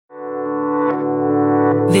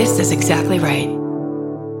This is exactly right.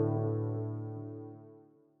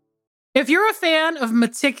 If you're a fan of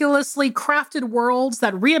meticulously crafted worlds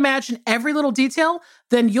that reimagine every little detail,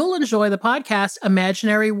 then you'll enjoy the podcast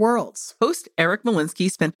Imaginary Worlds. Host Eric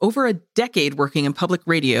Malinsky spent over a decade working in public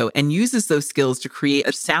radio and uses those skills to create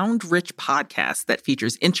a sound-rich podcast that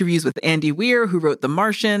features interviews with Andy Weir, who wrote The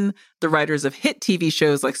Martian, the writers of hit TV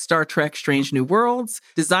shows like Star Trek: Strange New Worlds,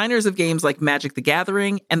 designers of games like Magic the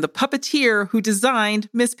Gathering, and the puppeteer who designed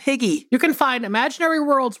Miss Piggy. You can find Imaginary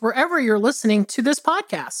Worlds wherever you're listening to this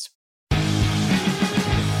podcast.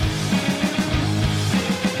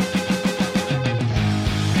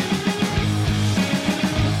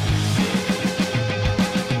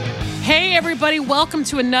 Hey, everybody. Welcome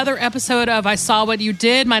to another episode of I Saw What You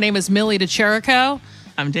Did. My name is Millie DeCherico.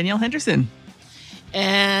 I'm Danielle Henderson.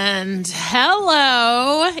 And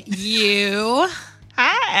hello, you.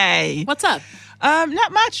 Hi. What's up?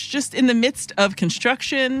 Not much. Just in the midst of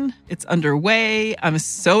construction. It's underway. I'm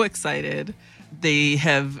so excited. They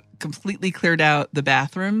have completely cleared out the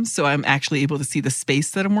bathrooms, so I'm actually able to see the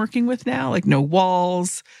space that I'm working with now, like no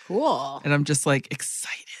walls. Cool. And I'm just like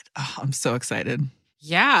excited. Oh, I'm so excited.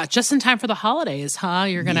 Yeah, just in time for the holidays, huh?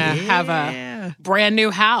 You're going to have a brand new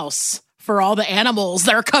house for all the animals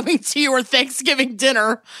that are coming to your Thanksgiving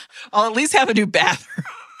dinner. I'll at least have a new bathroom.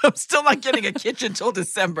 I'm still not getting a kitchen till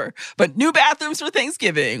December, but new bathrooms for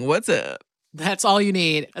Thanksgiving. What's up? That's all you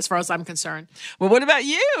need, as far as I'm concerned. Well, what about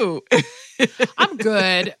you? I'm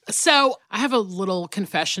good. So I have a little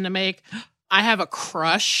confession to make. I have a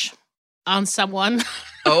crush on someone.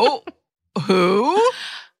 Oh, who?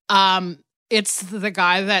 It's the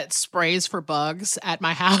guy that sprays for bugs at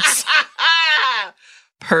my house.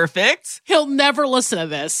 Perfect. He'll never listen to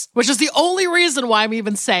this, which is the only reason why I'm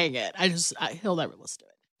even saying it. He'll never listen to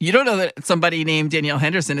it. You don't know that somebody named Danielle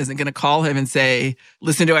Henderson isn't going to call him and say,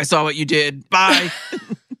 listen to I Saw What You Did. Bye.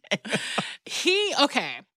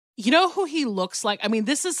 Okay. You know who he looks like? I mean,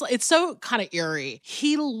 it's so kind of eerie.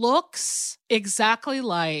 He looks exactly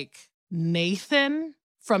like Nathan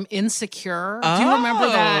from Insecure. Do you remember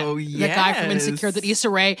that? Yes. The guy from Insecure, that Issa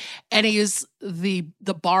Rae, and he's the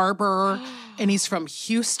barber, and he's from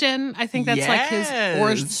Houston. I think that's like his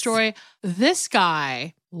origin story. This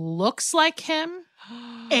guy looks like him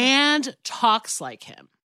and talks like him.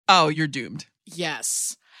 Oh, you're doomed.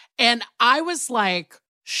 Yes. And I was like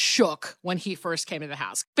shook when he first came to the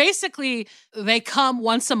house. Basically, they come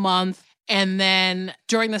once a month, and then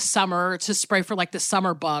during the summer to spray for like the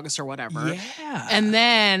summer bugs or whatever. Yeah. And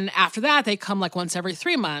then after that, they come like once every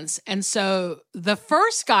 3 months. And so the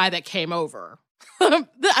first guy that came over, I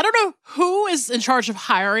don't know who is in charge of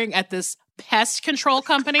hiring at this pest control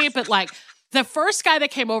company, but like the first guy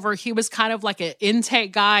that came over, he was kind of like an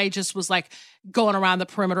intake guy, just was like going around the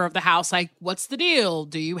perimeter of the house. Like, what's the deal?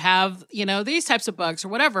 Do you have, these types of bugs or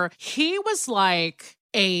whatever? He was like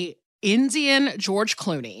a Indian George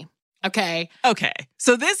Clooney. Okay.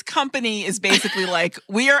 So this company is basically like,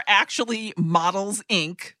 we are actually Models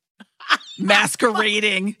Inc.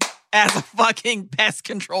 masquerading as a fucking pest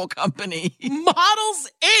control company. Models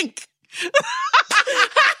Inc.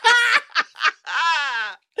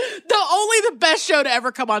 The best show to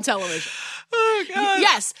ever come on television. Oh, God.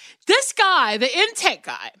 Yes. This guy, the intake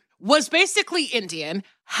guy, was basically Indian.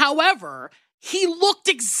 However, he looked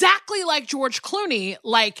exactly like George Clooney,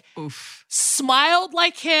 like smiled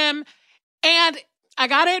like him. And I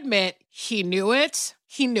got to admit, he knew it.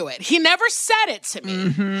 He never said it to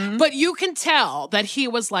me, but you can tell that he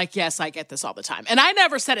was like, yes, I get this all the time. And I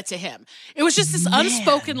never said it to him. It was just this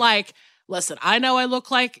unspoken, like, listen, I know I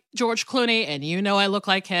look like George Clooney and you know I look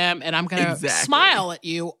like him. And I'm going to smile at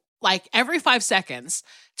you like every 5 seconds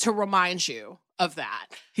to remind you of that.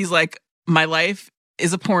 He's like, my life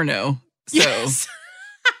is a porno. So yes.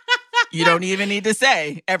 You don't even need to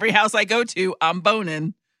say, every house I go to, I'm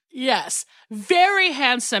boning. Yes. Very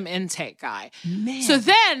handsome intake guy. Man. So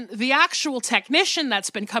then the actual technician that's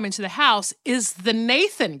been coming to the house is the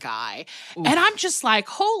Nathan guy. Oof. And I'm just like,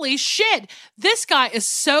 holy shit, this guy is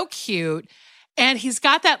so cute. And he's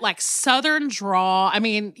got that like Southern drawl. I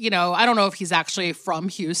mean, I don't know if he's actually from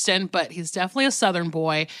Houston, but he's definitely a Southern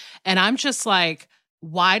boy. And I'm just like,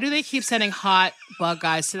 why do they keep sending hot bug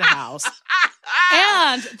guys to the house?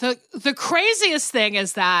 And the craziest thing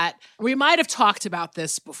is that we might have talked about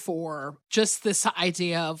this before, just this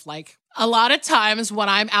idea of like, a lot of times when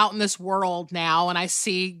I'm out in this world now and I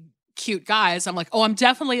see cute guys, I'm like, oh, I'm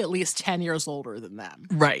definitely at least 10 years older than them.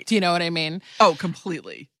 Right. Do you know what I mean? Oh,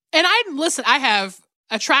 completely. And I have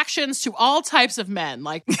attractions to all types of men,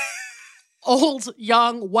 like old,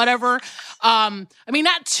 young, whatever. I mean,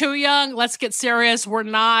 not too young. Let's get serious. We're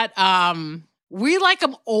not We like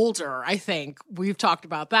them older, I think. We've talked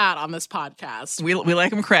about that on this podcast. We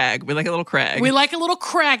like them crag. We like a little crag. We like a little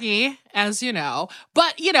craggy, as you know.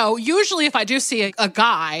 But, usually if I do see a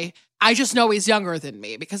guy, I just know he's younger than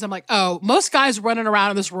me because I'm like, oh, most guys running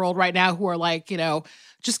around in this world right now who are like,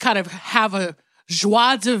 just kind of have a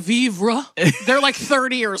joie de vivre. They're like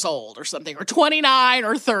 30 years old or something, or 29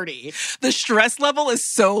 or 30. The stress level is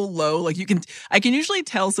so low. Like I can usually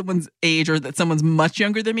tell someone's age or that someone's much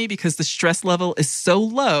younger than me because the stress level is so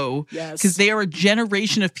low. Yes. Because they are a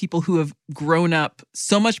generation of people who have grown up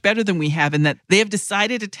so much better than we have, and that they have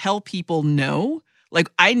decided to tell people no. Like,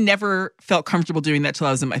 I never felt comfortable doing that till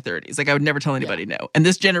I was in my 30s. Like, I would never tell anybody no. And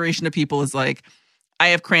this generation of people is like, I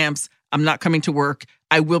have cramps. I'm not coming to work.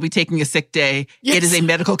 I will be taking a sick day. Yes. It is a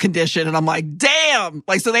medical condition. And I'm like, damn.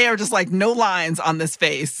 Like, so they are just like, no lines on this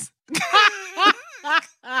face.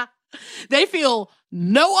 They feel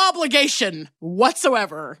no obligation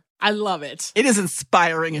whatsoever. I love it. It is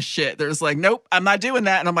inspiring as shit. There's like, nope, I'm not doing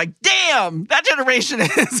that. And I'm like, damn, that generation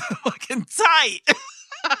is fucking tight.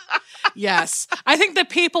 Yes. I think the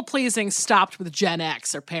people-pleasing stopped with Gen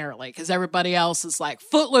X, apparently, because everybody else is like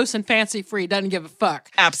footloose and fancy-free, doesn't give a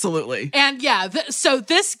fuck. Absolutely. And yeah, so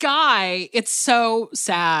this guy, it's so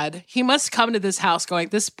sad. He must come to this house going,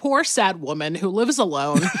 this poor, sad woman who lives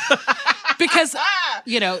alone. Because,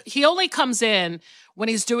 he only comes in when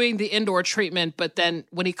he's doing the indoor treatment, but then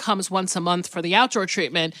when he comes once a month for the outdoor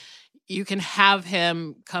treatment, you can have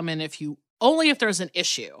him come in only if there's an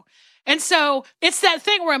issue. And so it's that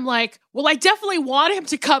thing where I'm like, well, I definitely want him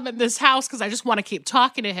to come in this house because I just want to keep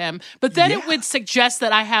talking to him. But then it would suggest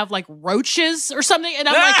that I have like roaches or something. And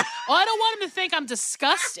I'm like, oh, I don't want him to think I'm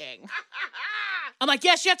disgusting. I'm like,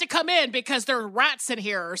 yes, you have to come in because there are rats in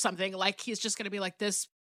here or something. Like he's just going to be like this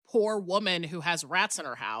poor woman who has rats in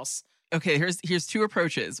her house. Okay, here's two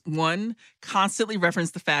approaches. One, constantly reference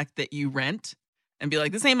the fact that you rent and be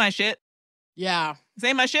like, this ain't my shit. Yeah. This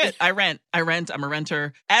ain't my shit. I rent. I'm a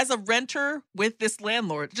renter. As a renter with this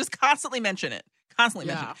landlord, just constantly mention it. Mention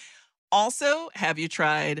it. Also, have you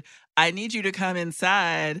tried, I need you to come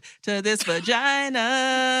inside to this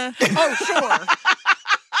vagina? Oh, sure.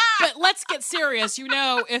 But let's get serious.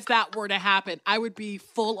 If that were to happen, I would be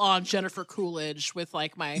full on Jennifer Coolidge with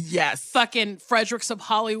like my fucking Fredericks of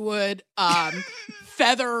Hollywood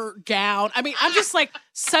feather gown. I mean, I'm just like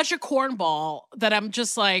such a cornball that I'm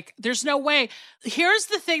just like, there's no way. Here's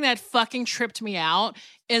the thing that fucking tripped me out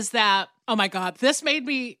is that, oh my God, this made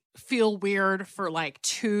me feel weird for like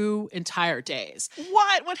 2 entire days.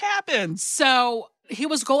 What happened? So he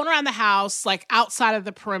was going around the house, like outside of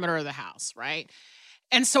the perimeter of the house, right?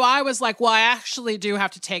 And so I was like, well, I actually do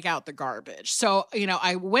have to take out the garbage. So,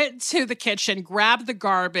 I went to the kitchen, grabbed the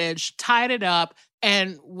garbage, tied it up,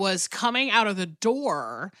 and was coming out of the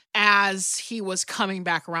door as he was coming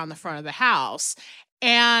back around the front of the house.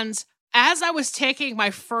 And as I was taking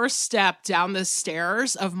my first step down the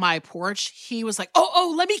stairs of my porch, he was like,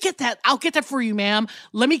 oh, let me get that. I'll get that for you, ma'am.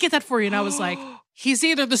 Let me get that for you. And I was like, he's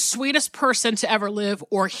either the sweetest person to ever live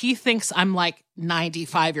or he thinks I'm like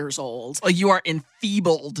 95 years old. Like you are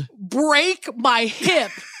enfeebled. Break my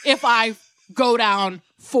hip if I go down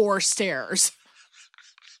 4 stairs.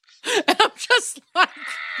 And I'm just like,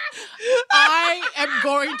 I am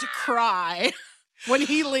going to cry. When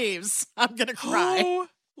he leaves, I'm going to cry. Oh,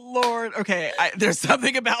 Lord. Okay, there's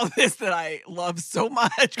something about this that I love so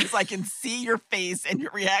much because I can see your face and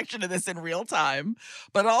your reaction to this in real time.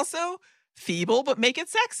 But also, feeble, but make it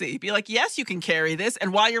sexy. Be like, yes, you can carry this.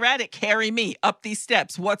 And while you're at it, carry me up these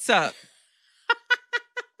steps. What's up?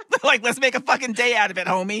 Like, let's make a fucking day out of it,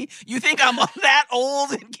 homie. You think I'm that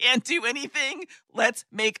old and can't do anything? Let's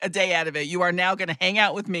make a day out of it. You are now going to hang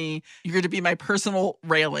out with me. You're going to be my personal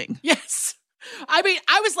railing. Yes. I mean,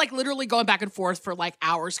 I was like literally going back and forth for like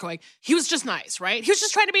hours going, he was just nice, right? He was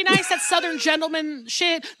just trying to be nice, that Southern gentleman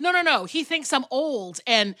shit. No. He thinks I'm old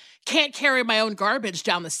and can't carry my own garbage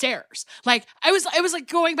down the stairs. Like, I was like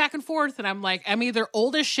going back and forth and I'm like, I'm either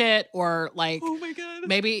old as shit or like, oh my God,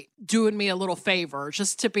 maybe doing me a little favor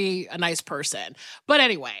just to be a nice person. But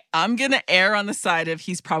anyway. I'm going to err on the side of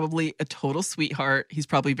he's probably a total sweetheart. He's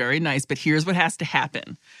probably very nice, but here's what has to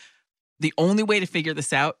happen. The only way to figure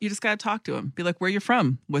this out, you just got to talk to him. Be like, where you're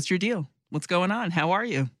from? What's your deal? What's going on? How are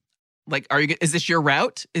you? Like, is this your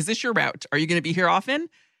route? Is this your route? Are you going to be here often?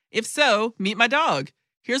 If so, meet my dog.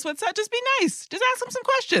 Here's what's up. Just be nice. Just ask him some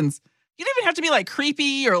questions. You don't even have to be like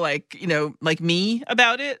creepy or like, like me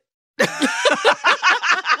about it. You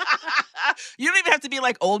don't even have to be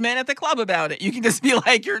like old man at the club about it. You can just be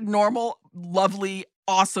like your normal, lovely,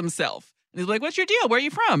 awesome self. And he's like, what's your deal? Where are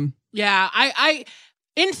you from? Yeah,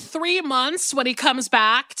 In 3 months, when he comes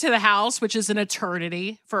back to the house, which is an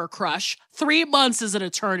eternity for a crush, 3 months is an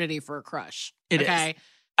eternity for a crush. It is.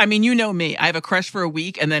 I mean, you know me. I have a crush for a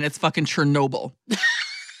week, and then it's fucking Chernobyl.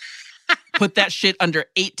 Put that shit under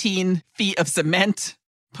 18 feet of cement.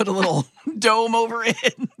 Put a little dome over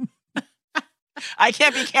it. I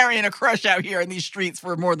can't be carrying a crush out here in these streets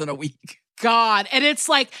for more than a week. God. And it's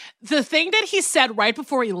like the thing that he said right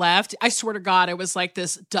before he left, I swear to God, it was like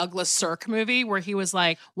this Douglas Sirk movie where he was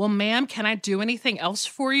like, well, ma'am, can I do anything else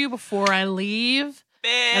for you before I leave?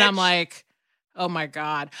 Bitch. And I'm like, oh my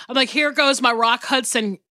God. I'm like, here goes my Rock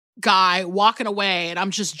Hudson guy walking away. And I'm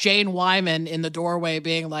just Jane Wyman in the doorway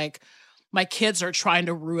being like, my kids are trying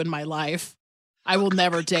to ruin my life. I will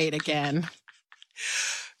never date again.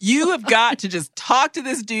 You have got to just talk to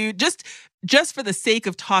this dude just for the sake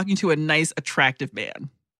of talking to a nice, attractive man.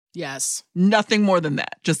 Yes. Nothing more than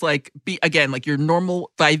that. Just like be, again, like your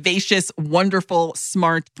normal, vivacious, wonderful,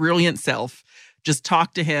 smart, brilliant self. Just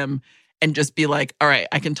talk to him and just be like, all right,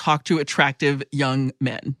 I can talk to attractive young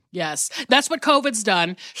men. Yes. That's what COVID's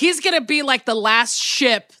done. He's going to be like the last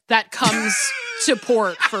ship that comes to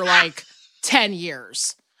port for like 10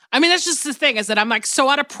 years. I mean, that's just the thing is that I'm like so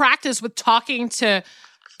out of practice with talking to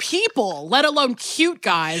people, let alone cute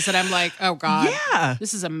guys, that I'm like, oh God,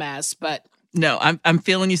 this is a mess. But no, I'm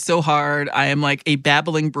feeling you so hard. I am like a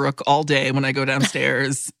babbling brook all day when I go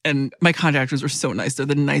downstairs. And my contractors are so nice. They're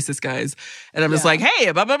the nicest guys. And I'm just like,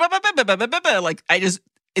 hey, like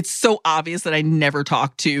it's so obvious that I never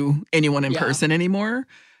talk to anyone in person anymore.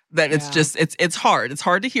 That it's just, it's hard. It's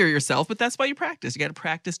hard to hear yourself, but that's why you practice. You got to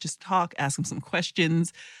practice, just talk, ask them some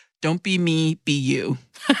questions. Don't be me, be you.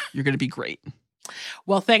 You're going to be great.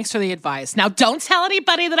 Well, thanks for the advice. Now, don't tell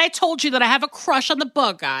anybody that I told you that I have a crush on the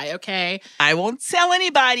book guy, okay? I won't tell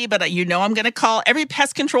anybody, but I'm going to call every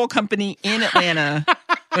pest control company in Atlanta.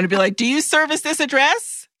 I'm going to be like, do you service this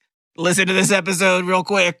address? Listen to this episode real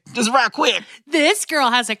quick. Just rock quick. This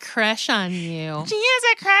girl has a crush on you. She has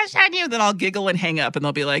a crush on you. Then I'll giggle and hang up, and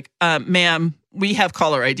they'll be like, ma'am, we have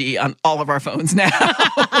caller ID on all of our phones now.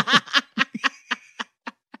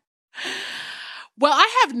 Well,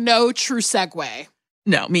 I have no true segue.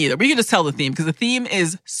 No, me either. We can just tell the theme because the theme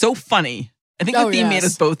is so funny. I think the theme made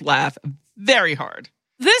us both laugh very hard.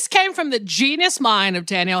 This came from the genius mind of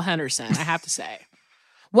Danielle Henderson, I have to say.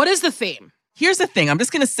 What is the theme? Here's the thing. I'm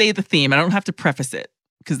just going to say the theme. I don't have to preface it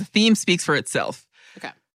because the theme speaks for itself.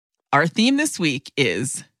 Okay. Our theme this week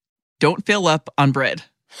is don't fill up on bread.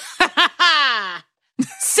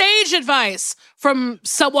 Sage advice from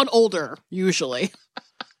someone older, usually.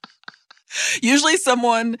 Usually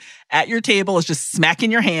someone at your table is just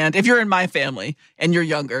smacking your hand. If you're in my family and you're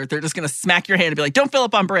younger, they're just going to smack your hand and be like, don't fill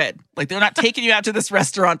up on bread. Like they're not taking you out to this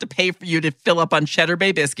restaurant to pay for you to fill up on Cheddar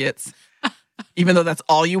Bay biscuits, even though that's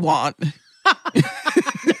all you want.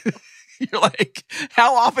 You're like,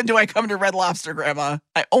 how often do I come to Red Lobster, Grandma?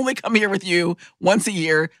 I only come here with you once a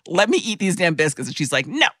year. Let me eat these damn biscuits. And she's like,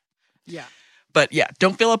 no. Yeah. But yeah,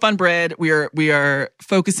 don't fill up on bread. We are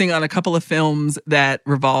focusing on a couple of films that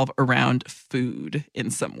revolve around food in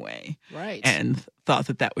some way. Right. And thought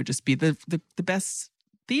that would just be the best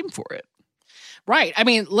theme for it. Right. I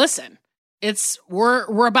mean, listen,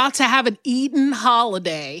 we're about to have an Eden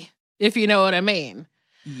holiday, if you know what I mean.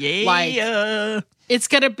 Yeah. Like, it's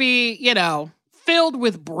going to be, filled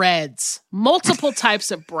with breads, multiple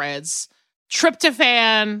types of breads,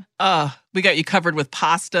 tryptophan. We got you covered with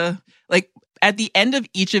pasta. Like, at the end of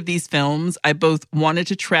each of these films, I both wanted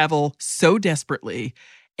to travel so desperately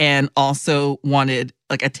and also wanted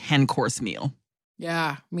like a 10-course meal.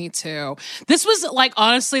 Yeah, me too. This was like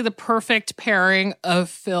honestly the perfect pairing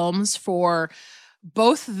of films for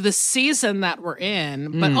both the season that we're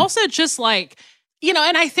in, but also just like, and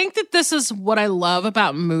I think that this is what I love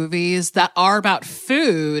about movies that are about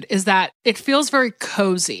food is that it feels very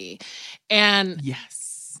cozy. And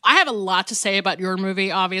yes. I have a lot to say about your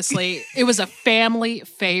movie, obviously. It was a family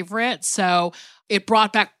favorite, so it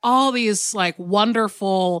brought back all these like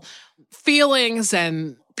wonderful feelings,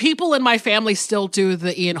 and people in my family still do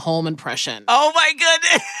the Ian Holm impression. Oh my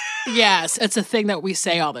goodness. Yes, it's a thing that we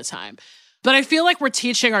say all the time. But I feel like we're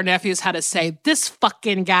teaching our nephews how to say this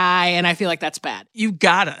fucking guy, and I feel like that's bad. You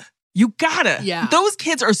gotta. Yeah. Those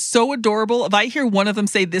kids are so adorable. If I hear one of them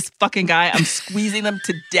say this fucking guy, I'm squeezing them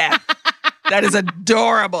to death. That is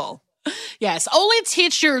adorable. Yes. Only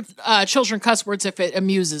teach your children cuss words if it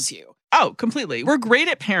amuses you. Oh, completely. We're great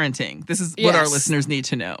at parenting. This is what our listeners need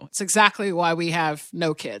to know. It's exactly why we have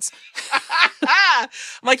no kids. I'm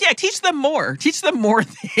like, yeah, teach them more. Teach them more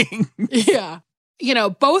things. Yeah.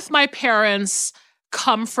 Both my parents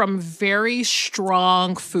come from very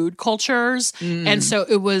strong food cultures. And so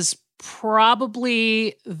it was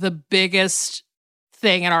probably the biggest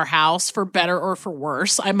thing in our house, for better or for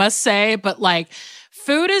worse, I must say. But like,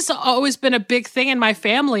 food has always been a big thing in my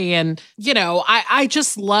family. And, you know, I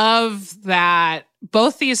just love that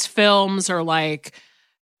both these films are like,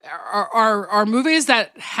 are movies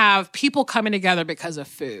that have people coming together because of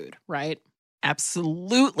food, right?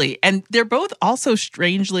 Absolutely. And they're both also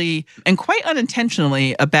strangely and quite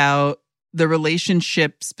unintentionally about the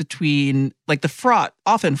relationships between, like, the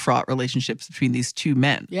often fraught relationships between these two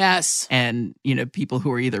men. Yes. And, you know, people who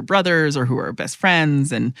are either brothers or who are best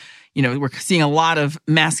friends. And, you know, we're seeing a lot of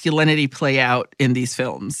masculinity play out in these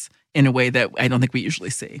films in a way that I don't think we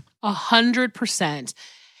usually see. 100%.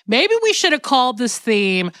 Maybe we should have called this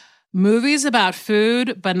theme Movies About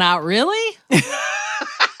Food, but Not Really.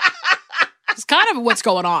 It's kind of what's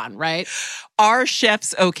going on, right? Are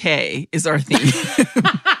chefs okay is our theme.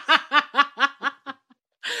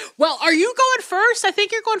 Well, are you going first? I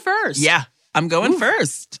think you're going first. Yeah, I'm going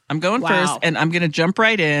first. First, and I'm going to jump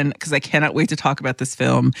right in because I cannot wait to talk about this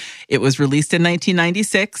film. It was released in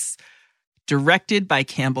 1996, directed by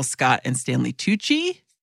Campbell Scott and Stanley Tucci,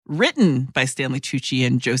 written by Stanley Tucci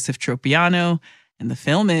and Joseph Tropiano, and the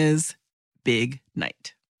film is Big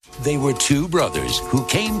Night. They were two brothers who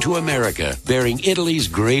came to America bearing Italy's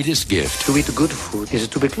greatest gift. To eat good food is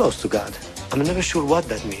to be close to God. I'm never sure what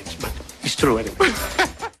that means, but it's true anyway.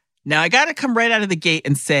 Now, I got to come right out of the gate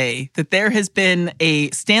and say that there has been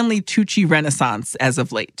a Stanley Tucci renaissance as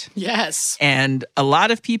of late. Yes. And a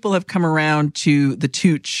lot of people have come around to the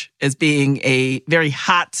Tooch as being a very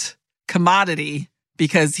hot commodity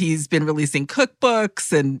because he's been releasing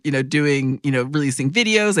cookbooks and, you know, releasing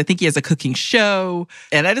videos. I think he has a cooking show.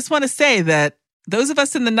 And I just want to say that those of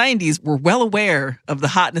us in the 90s were well aware of the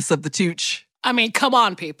hotness of the Tooch. I mean, come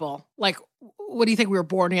on, people. Like, what do you think, we were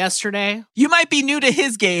born yesterday? You might be new to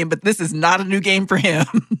his game, but this is not a new game for him.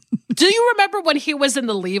 Do you remember when he was in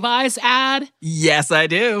the Levi's ad? Yes, I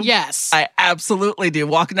do. Yes. I absolutely do.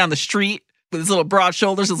 Walking down the street with his little broad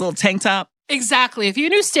shoulders, his little tank top. Exactly. If you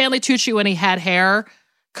knew Stanley Tucci when he had hair,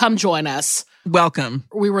 come join us. Welcome.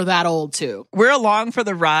 We were that old, too. We're along for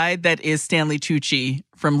the ride that is Stanley Tucci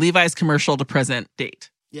from Levi's commercial to present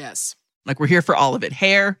date. Yes. Like, we're here for all of it.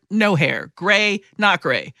 Hair, no hair. Gray, not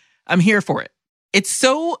gray. I'm here for it. It's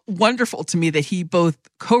so wonderful to me that he both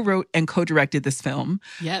co-wrote and co-directed this film.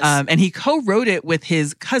 Yes. And he co-wrote it with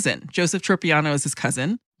his cousin. Joseph Tropiano is his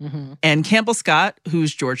cousin. Mm-hmm. And Campbell Scott,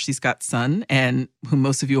 who's George C. Scott's son, and whom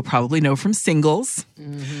most of you will probably know from Singles.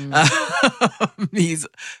 Mm-hmm. He's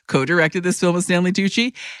co-directed this film with Stanley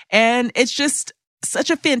Tucci. And it's just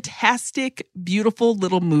such a fantastic, beautiful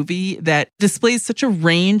little movie that displays such a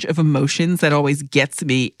range of emotions that always gets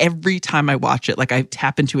me every time I watch it. Like, I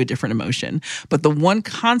tap into a different emotion. But the one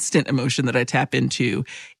constant emotion that I tap into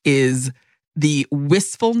is the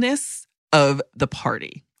wistfulness of the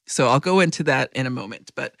party. So I'll go into that in a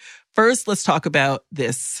moment. But first, let's talk about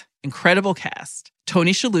this incredible cast.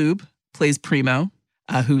 Tony Shalhoub plays Primo,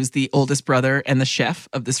 who's the oldest brother and the chef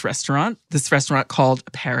of this restaurant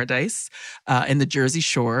called Paradise in the Jersey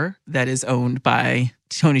Shore that is owned by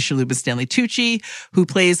Tony Shalhoub and Stanley Tucci, who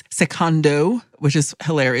plays Secondo, which is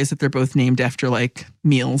hilarious that they're both named after, like,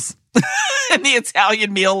 meals in the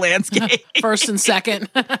Italian meal landscape. First and second.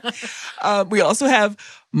 We also have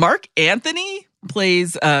Mark Anthony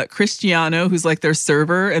plays Cristiano, who's like their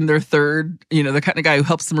server and their third, the kind of guy who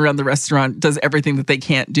helps them around the restaurant, does everything that they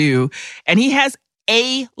can't do. And he has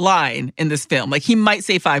a line in this film. Like, he might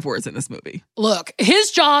say 5 words in this movie. Look, his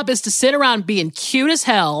job is to sit around being cute as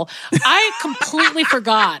hell. I completely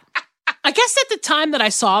forgot. I guess at the time that I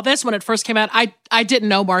saw this, when it first came out, I didn't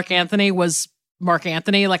know Mark Anthony was Mark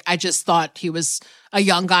Anthony. Like, I just thought he was a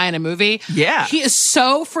young guy in a movie. Yeah. He is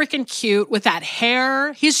so freaking cute with that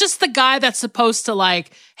hair. He's just the guy that's supposed to,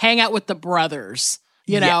 like, hang out with the brothers.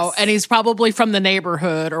 Yes. And he's probably from the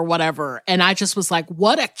neighborhood or whatever. And I just was like,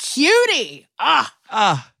 what a cutie.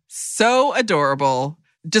 So adorable.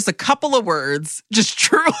 Just a couple of words, just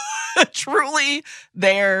truly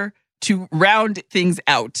there to round things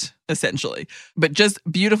out, essentially. But just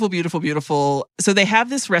beautiful, beautiful, beautiful. So they have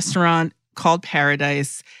this restaurant called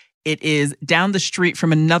Paradise. It is down the street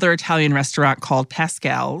from another Italian restaurant called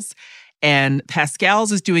Pascal's. And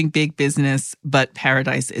Pascal's is doing big business, but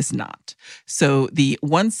Paradise is not. So the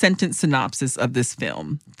one-sentence synopsis of this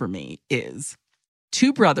film for me is: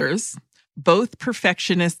 2 brothers, both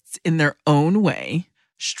perfectionists in their own way,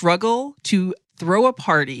 struggle to throw a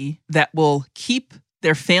party that will keep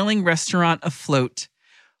their failing restaurant afloat,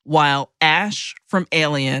 while Ash from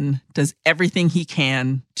Alien does everything he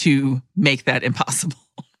can to make that impossible.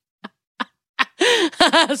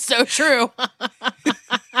 So true.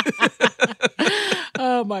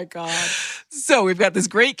 Oh Oh my God. So we've got this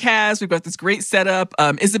great cast. We've got this great setup.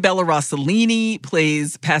 Isabella Rossellini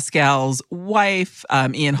plays Pascal's wife.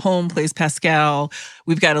 Ian Holm plays Pascal.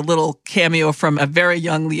 We've got a little cameo from a very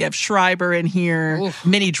young Liev Schreiber in here. Oof.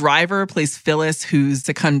 Minnie Driver plays Phyllis, who's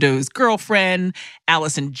Secundo's girlfriend.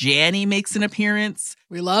 Allison Janney makes an appearance.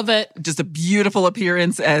 We love it. Just a beautiful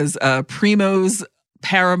appearance as Primo's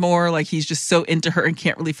paramour. Like, he's just so into her and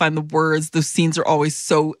can't really find the words. Those scenes are always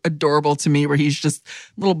so adorable to me, where he's just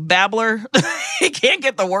a little babbler. He can't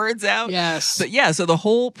get the words out. Yes. But yeah, so the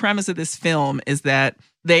whole premise of this film is that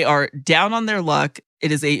they are down on their luck.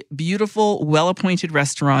 It is a beautiful, well-appointed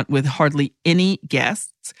restaurant with hardly any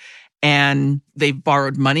guests. And they've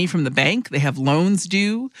borrowed money from the bank. They have loans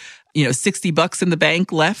due. $60 in the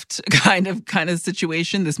bank left kind of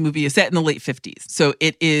situation. This movie is set in the late 50s. So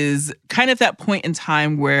it is kind of that point in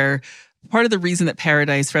time where part of the reason that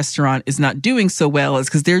Paradise Restaurant is not doing so well is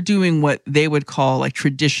because they're doing what they would call like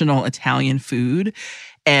traditional Italian food.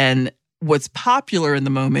 And what's popular in the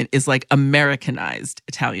moment is like Americanized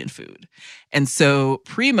Italian food. And so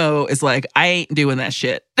Primo is like, I ain't doing that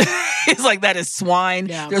shit. He's like, that is swine.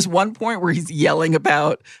 Yeah. There's one point where he's yelling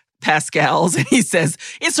about Pascal's and he says,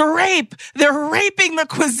 it's a rape. They're raping the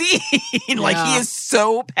cuisine. Like, he is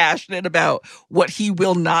so passionate about what he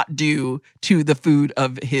will not do to the food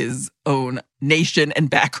of his own nation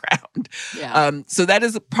and background. Yeah. So that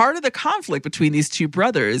is part of the conflict between these two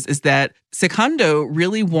brothers, is that Secundo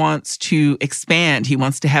really wants to expand. He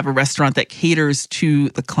wants to have a restaurant that caters to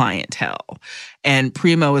the clientele. And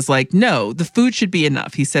Primo is like, no, the food should be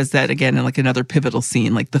enough. He says that again in like another pivotal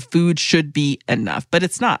scene, like the food should be enough, but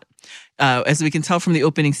it's not. As we can tell from the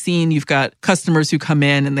opening scene, you've got customers who come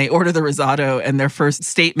in and they order the risotto and their first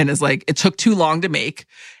statement is like, it took too long to make.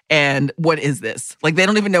 And what is this? Like, they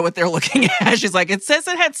don't even know what they're looking at. She's like, it says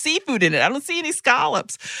it had seafood in it. I don't see any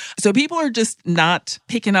scallops. So people are just not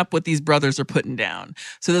picking up what these brothers are putting down.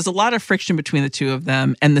 So there's a lot of friction between the two of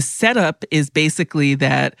them. And the setup is basically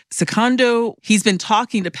that Secundo, he's been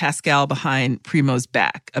talking to Pascal behind Primo's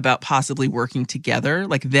back about possibly working together,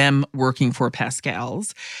 like them working for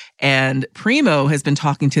Pascal's. And Primo has been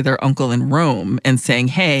talking to their uncle in Rome and saying,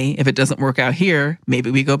 hey, if it doesn't work out here,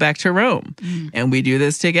 maybe we go back to Rome and we do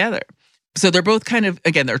this together. So they're both kind of,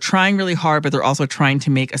 again, they're trying really hard, but they're also trying to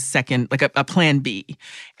make a second, like a plan B.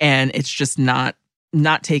 And it's just not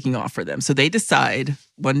taking off for them. So they decide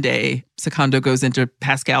one day, Secundo goes into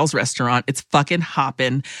Pascal's restaurant. It's fucking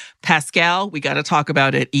hopping. Pascal, we got to talk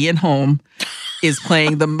about it. Ian Holm is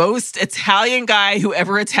playing the most Italian guy who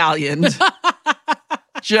ever Italianed.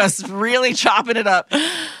 Just really chopping it up.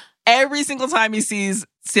 Every single time he sees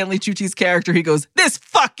Stanley Tucci's character, he goes, this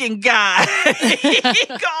fucking guy. He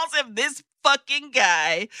calls him this fucking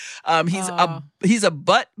guy. He's a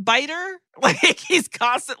butt biter. Like, he's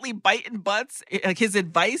constantly biting butts. Like, his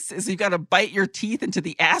advice is you got to bite your teeth into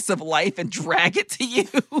the ass of life and drag it to you.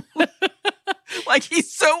 Like, he's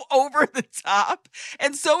so over the top.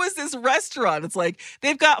 And so is this restaurant. It's like,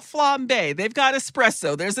 they've got flambe. They've got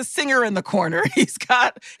espresso. There's a singer in the corner. He's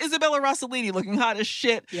got Isabella Rossellini looking hot as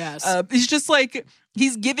shit. Yes. He's just like,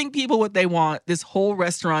 he's giving people what they want. This whole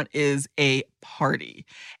restaurant is a party.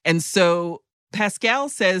 And so Pascal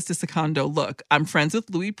says to Secundo, look, I'm friends with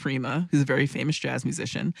Louis Prima, who's a very famous jazz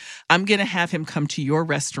musician. I'm going to have him come to your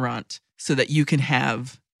restaurant so that you can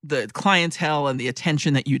have the clientele and the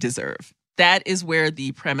attention that you deserve. That is where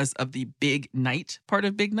the premise of the Big Night part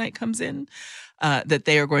of Big Night comes in, that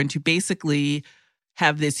they are going to basically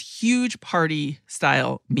have this huge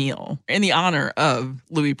party-style meal in the honor of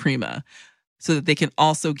Louis Prima so that they can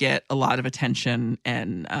also get a lot of attention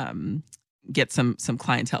and get some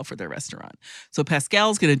clientele for their restaurant. So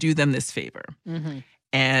Pascal's going to do them this favor. Mm-hmm.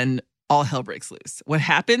 And all hell breaks loose. What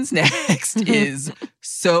happens next is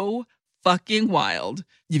so fucking wild.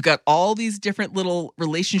 You've got all these different little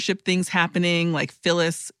relationship things happening. Like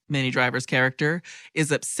Phyllis, Minnie Driver's character,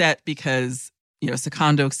 is upset because,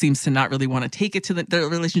 Secundo seems to not really want to take it to the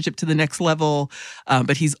relationship to the next level.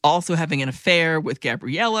 But he's also having an affair with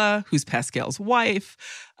Gabriella, who's Pascal's wife.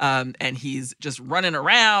 And he's just running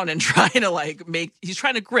around and trying to he's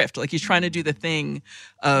trying to grift. Like, he's trying to do the thing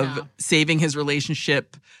of saving his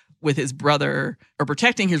relationship with his brother, or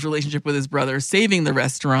protecting his relationship with his brother, saving the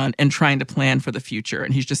restaurant, and trying to plan for the future.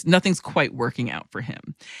 And nothing's quite working out for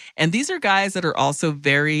him. And these are guys that are also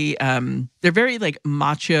very, they're very like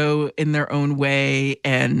macho in their own way.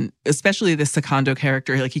 And especially the Secundo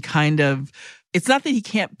character, like it's not that he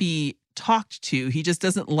can't be talked to, he just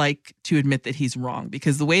doesn't like to admit that he's wrong,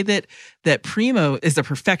 because the way that Primo is a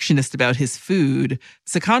perfectionist about his food,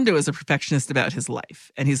 Secundo is a perfectionist about his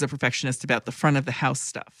life, and he's a perfectionist about the front of the house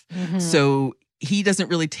stuff. Mm-hmm. So he doesn't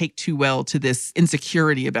really take too well to this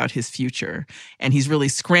insecurity about his future. And he's really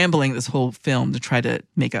scrambling this whole film to try to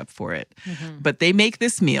make up for it. But they make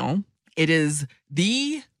this meal. It is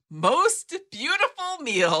the most beautiful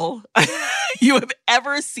meal you have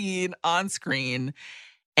ever seen on screen.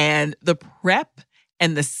 And the prep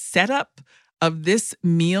and the setup of this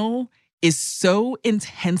meal is so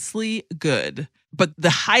intensely good. But the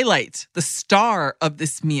highlight, the star of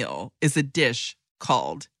this meal is a dish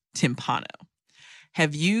called timpano.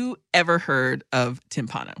 Have you ever heard of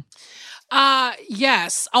timpano?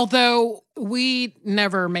 Yes, although we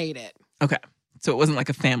never made it. Okay. So it wasn't like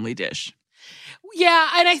a family dish. Yeah,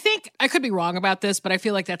 and I think I could be wrong about this, but I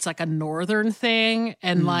feel like that's like a northern thing,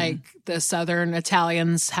 and like the southern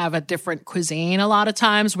Italians have a different cuisine a lot of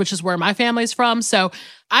times, which is where my family's from. So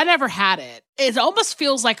I never had it. It almost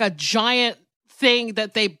feels like a giant thing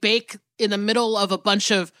that they bake in the middle of a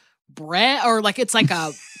bunch of bread, or like it's like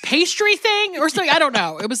a pastry thing or something. I don't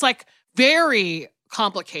know. It was like very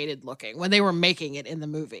complicated looking when they were making it in the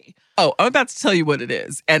movie. Oh, I'm about to tell you what it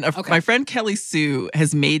is. And my friend Kelly Sue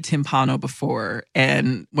has made timpano before.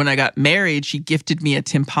 And when I got married, she gifted me a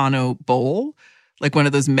timpano bowl, like one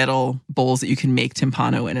of those metal bowls that you can make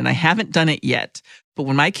timpano in. And I haven't done it yet. But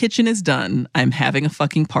when my kitchen is done, I'm having a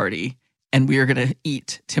fucking party and we are going to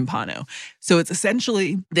eat timpano. So it's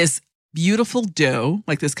essentially this beautiful dough,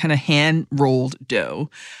 like this kind of hand-rolled dough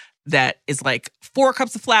that is like 4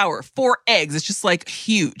 cups of flour, 4 eggs. It's just like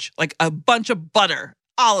huge, like a bunch of butter,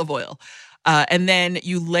 olive oil. And then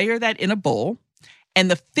you layer that in a bowl.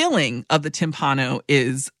 And the filling of the timpano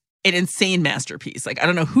is an insane masterpiece. Like, I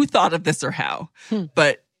don't know who thought of this or how,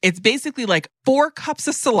 but it's basically like 4 cups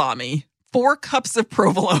of salami, 4 cups of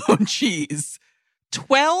provolone cheese,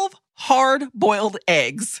 12 hard-boiled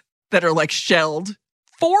eggs that are like shelled,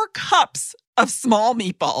 4 cups of small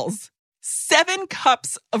meatballs, 7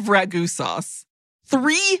 cups of ragu sauce,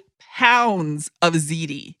 3 pounds of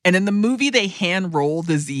ziti. And in the movie, they hand roll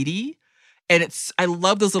the ziti. And I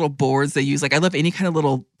love those little boards they use. Like, I love any kind of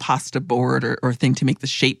little pasta board or thing to make the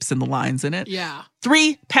shapes and the lines in it. Yeah.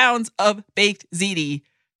 3 pounds of baked ziti.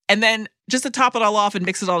 And then just to top it all off and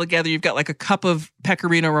mix it all together, you've got like a cup of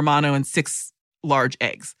pecorino romano and 6 large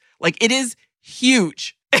eggs. Like, it is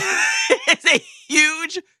huge. It's a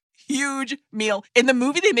huge meal. In the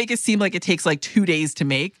movie, they make it seem like it takes like 2 days to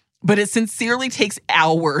make, but it sincerely takes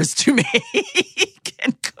hours to make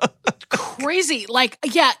and cook. Crazy. Like,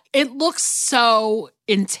 yeah, it looks so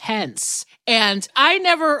intense. And I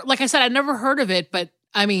never heard of it, but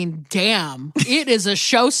I mean, damn, it is a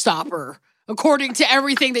showstopper, according to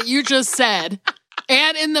everything that you just said.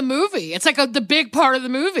 And in the movie, it's like the big part of the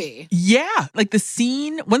movie. Yeah. Like the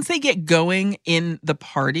scene, once they get going in the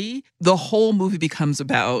party, the whole movie becomes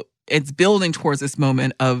about, it's building towards this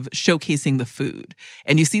moment of showcasing the food.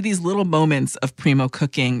 And you see these little moments of Primo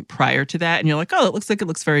cooking prior to that. And you're like, oh, it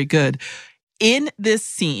looks very good. In this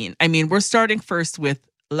scene, I mean, we're starting first with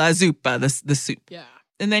la zuppa, the soup. Yeah.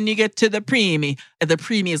 And then you get to the primi. And the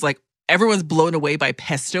primi is like, everyone's blown away by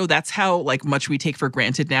pesto. That's how like much we take for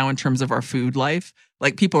granted now in terms of our food life.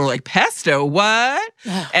 Like people are like, pesto, what?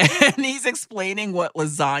 And he's explaining what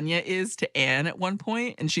lasagna is to Anne at one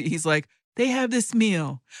point. And he's like, they have this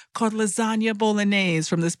meal called lasagna bolognese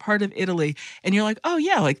from this part of Italy. And you're like, oh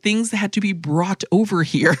yeah, like things that had to be brought over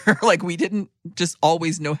here. Like we didn't just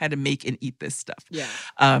always know how to make and eat this stuff. Yeah.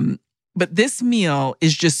 But this meal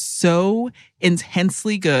is just so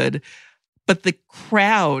intensely good. But the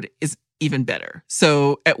crowd is even better.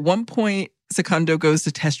 So at one point, Secondo goes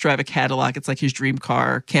to test drive a Cadillac. It's like his dream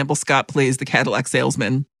car. Campbell Scott plays the Cadillac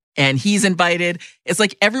salesman. And he's invited. It's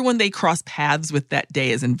like everyone they cross paths with that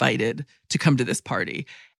day is invited to come to this party.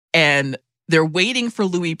 And they're waiting for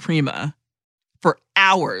Louis Prima for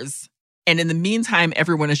hours. And in the meantime,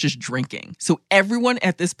 everyone is just drinking. So everyone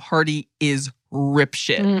at this party is rip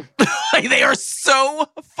shit. Like they are so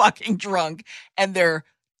fucking drunk. And they're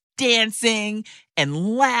dancing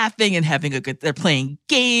and laughing and they're playing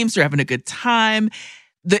games, they're having a good time.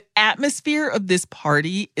 The atmosphere of this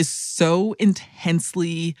party is so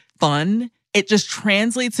intensely fun. It just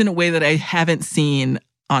translates in a way that I haven't seen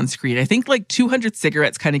on screen. I think like 200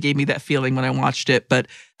 Cigarettes kind of gave me that feeling when I watched it, but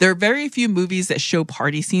there are very few movies that show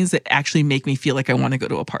party scenes that actually make me feel like I want to go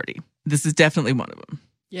to a party. This is definitely one of them.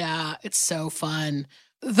 Yeah, it's so fun.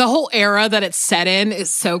 The whole era that it's set in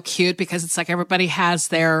is so cute because it's like everybody has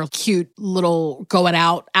their cute little going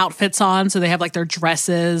out outfits on. So they have like their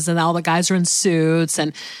dresses and all the guys are in suits.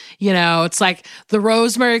 And, you know, it's like the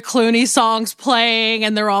Rosemary Clooney songs playing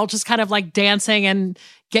and they're all just kind of like dancing and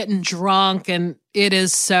getting drunk. And it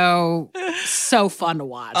is so fun to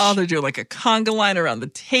watch. Oh, they're doing like a conga line around the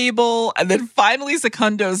table. And then finally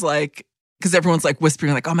Secundo's like, because everyone's like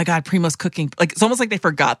whispering like, oh my God, Primo's cooking. Like, it's almost like they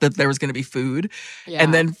forgot that there was going to be food. Yeah.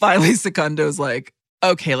 And then finally Secundo's like,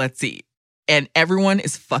 okay, let's eat. And everyone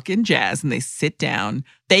is fucking jazzed and they sit down.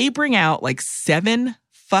 They bring out like 7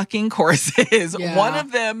 fucking courses. Yeah. One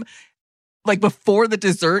of them, like before the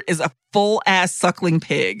dessert, is a full ass suckling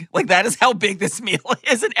pig. Like that is how big this meal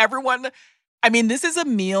is. And everyone, I mean, this is a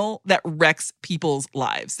meal that wrecks people's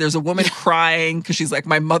lives. There's a woman crying because she's like,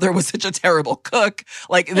 my mother was such a terrible cook.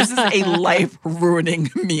 Like, this is a life-ruining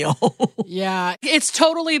meal. Yeah. It's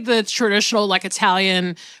totally the traditional, like,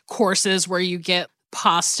 Italian courses where you get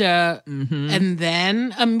pasta and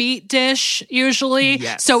then a meat dish, usually.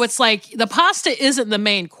 Yes. So it's like, the pasta isn't the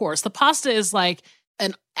main course. The pasta is like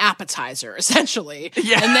an appetizer, essentially.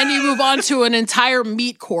 Yeah. And then you move on to an entire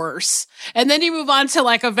meat course. And then you move on to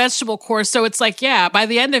like a vegetable course. So it's like, yeah, by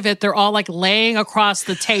the end of it, they're all like laying across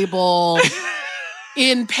the table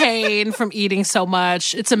in pain from eating so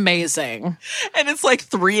much. It's amazing. And it's like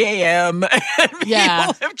 3 a.m. And Yeah.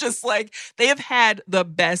 people have just like, they have had the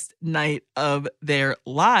best night of their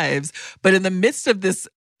lives. But in the midst of this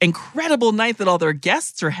incredible night that all their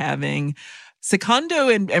guests are having, Secondo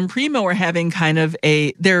and Primo are having kind of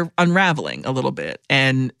they're unraveling a little bit.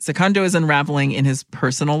 And Secondo is unraveling in his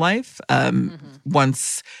personal life.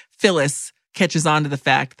 Once Phyllis catches on to the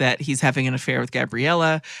fact that he's having an affair with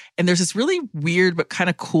Gabriella. And there's this really weird but kind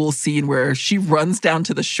of cool scene where she runs down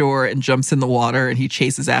to the shore and jumps in the water and he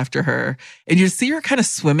chases after her. And you see her kind of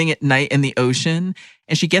swimming at night in the ocean.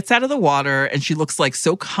 And she gets out of the water and she looks like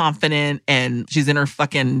so confident and she's in her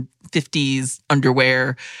fucking 50s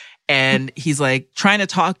underwear. And he's like trying to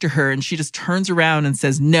talk to her and she just turns around and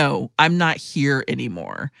says, no, I'm not here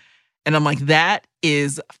anymore. And I'm like, that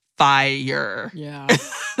is fire. Yeah.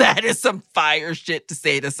 That is some fire shit to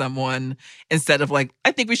say to someone instead of like,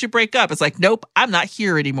 I think we should break up. It's like, nope, I'm not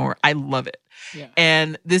here anymore. I love it. Yeah.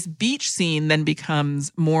 And this beach scene then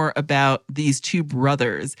becomes more about these two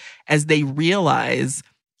brothers as they realize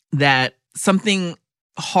that something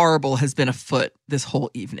horrible has been afoot this whole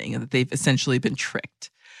evening and that they've essentially been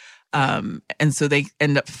tricked. And so they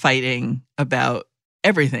end up fighting about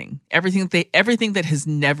everything that has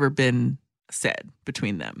never been said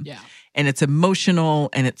between them. Yeah. And it's emotional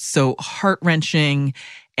and it's so heart-wrenching.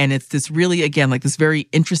 And it's this really, again, like this very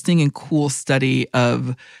interesting and cool study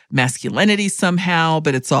of masculinity somehow,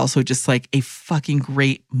 but it's also just like a fucking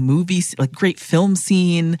great movie, like great film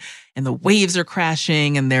scene. And the waves are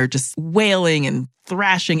crashing and they're just wailing and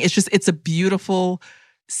thrashing. It's a beautiful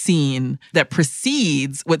scene that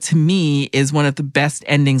precedes what to me is one of the best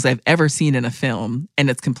endings I've ever seen in a film. And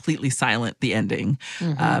it's completely silent, the ending.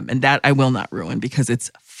 And that I will not ruin because it's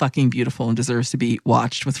fucking beautiful and deserves to be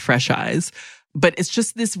watched with fresh eyes. But it's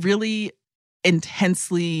just this really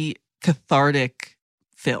intensely cathartic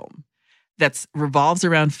film that revolves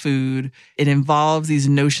around food. It involves these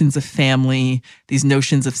notions of family, these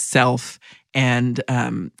notions of self, and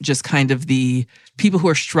just kind of the people who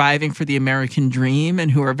are striving for the American dream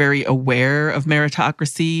and who are very aware of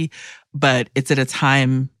meritocracy. But it's at a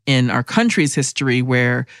time in our country's history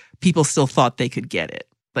where people still thought they could get it.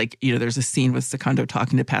 Like, you know, there's a scene with Secondo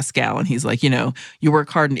talking to Pascal and he's like, you know, you work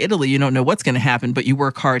hard in Italy, you don't know what's going to happen, but you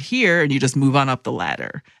work hard here and you just move on up the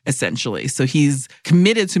ladder, essentially. So he's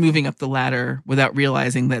committed to moving up the ladder without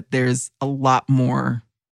realizing that there's a lot more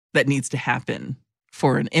that needs to happen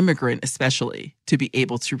for an immigrant, especially, to be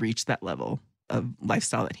able to reach that level of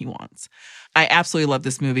lifestyle that he wants. I absolutely love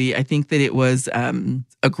this movie. I think that it was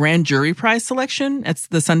a grand jury prize selection at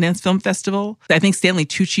the Sundance Film Festival. I think Stanley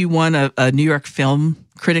Tucci won a New York Film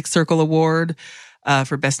Critics Circle Award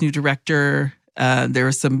for Best New Director. There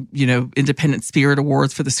were some, Independent Spirit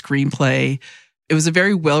Awards for the screenplay. It was a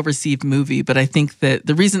very well-received movie, but I think that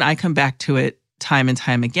the reason I come back to it time and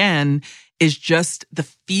time again is just the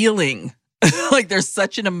feeling. Like there's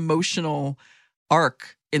such an emotional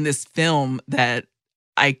arc in this film that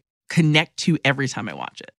I connect to every time I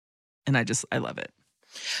watch it. And I love it.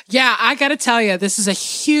 Yeah, I got to tell you, this is a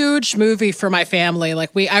huge movie for my family.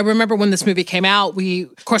 I remember when this movie came out, we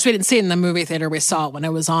didn't see it in the movie theater. We saw it when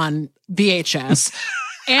it was on VHS.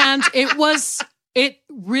 And it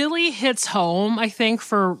really hits home, I think,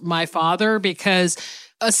 for my father, because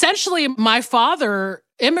essentially my father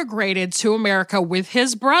immigrated to America with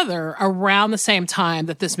his brother around the same time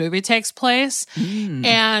that this movie takes place.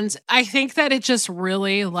 And I think that it just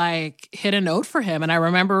really hit a note for him. And I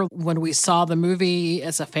remember when we saw the movie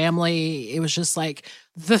as a family, it was just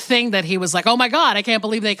the thing that he was like, oh my God, I can't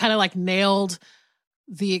believe they kind of nailed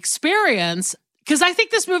the experience. Because I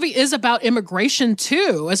think this movie is about immigration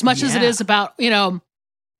too, as much as it is about,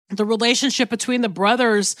 the relationship between the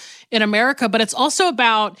brothers in America, but it's also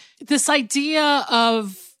about this idea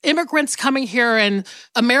of immigrants coming here and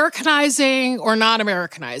Americanizing or not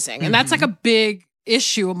Americanizing. And that's like a big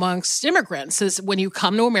issue amongst immigrants is when you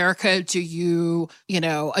come to America, do you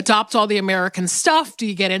adopt all the American stuff? Do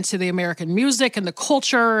you get into the American music and the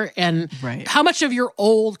culture? And how much of your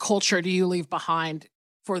old culture do you leave behind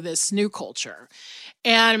for this new culture?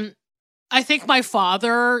 And I think my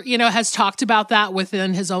father, has talked about that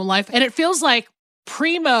within his own life. And it feels like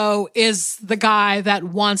Primo is the guy that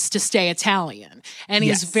wants to stay Italian. And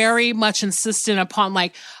he's very much insistent upon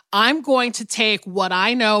like, I'm going to take what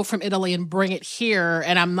I know from Italy and bring it here,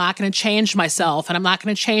 and I'm not going to change myself, and I'm not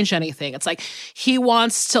going to change anything. It's like he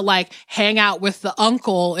wants to like hang out with the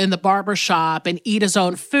uncle in the barbershop and eat his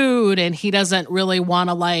own food, and he doesn't really want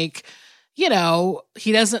to like, he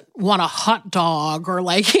doesn't want a hot dog or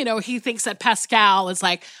like, he thinks that Pascal is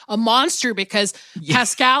like a monster because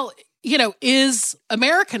Pascal is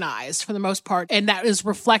Americanized for the most part, and that is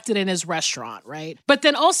reflected in his restaurant, right? But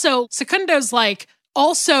then also, Secundo's like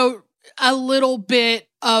also a little bit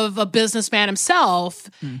of a businessman himself,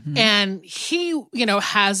 and he,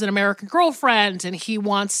 has an American girlfriend, and he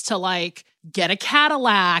wants to like get a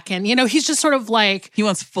Cadillac, and he's just sort of like he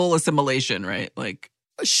wants full assimilation, right? Like.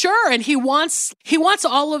 Sure, and he wants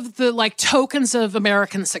all of the like tokens of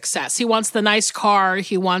American success. He wants the nice car,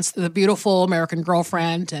 he wants the beautiful American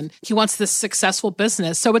girlfriend, and he wants this successful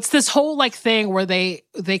business. So it's this whole like thing where they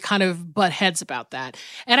kind of butt heads about that.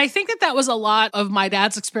 And I think that was a lot of my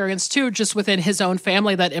dad's experience too, just within his own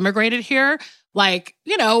family that immigrated here. Like,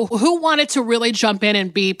 who wanted to really jump in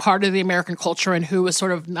and be part of the American culture and who was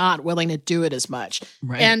sort of not willing to do it as much.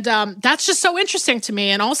 Right. And that's just so interesting to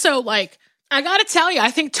me. And also like, I got to tell you,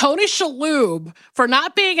 I think Tony Shalhoub, for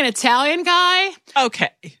not being an Italian guy,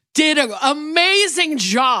 did an amazing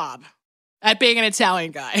job at being an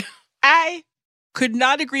Italian guy. I could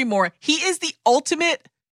not agree more. He is the ultimate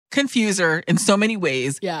confuser in so many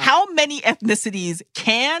ways. Yeah. How many ethnicities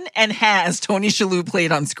can and has Tony Shalhoub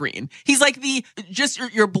played on screen? He's like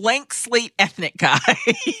your blank slate ethnic guy.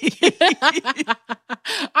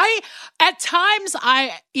 At times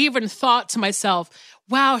I even thought to myself,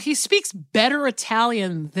 wow, he speaks better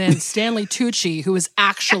Italian than Stanley Tucci, who is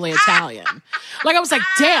actually Italian. Like, I was like,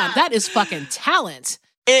 damn, that is fucking talent.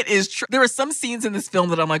 It is true. There are some scenes in this film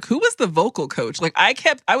that I'm like, who was the vocal coach? Like,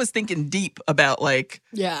 I was thinking deep about, like,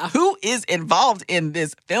 who is involved in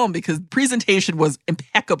this film? Because presentation was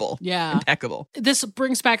impeccable. Yeah. Impeccable. This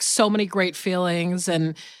brings back so many great feelings,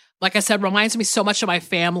 and like I said, reminds me so much of my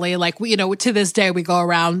family. Like, we, to this day, we go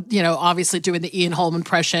around, obviously doing the Ian Holm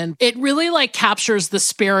impression. It really like captures the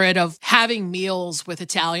spirit of having meals with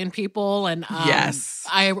Italian people. And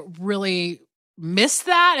I really miss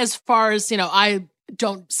that as far as, I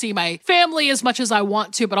don't see my family as much as I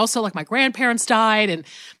want to, but also like my grandparents died and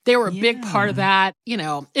they were a big part of that.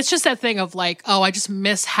 It's just that thing of like, oh, I just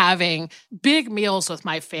miss having big meals with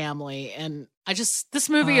my family. And this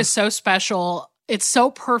movie is so special. It's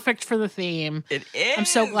so perfect for the theme. It is. I'm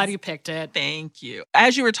so glad you picked it. Thank you.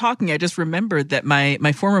 As you were talking, I just remembered that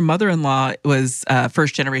my former mother-in-law was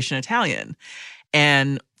first-generation Italian.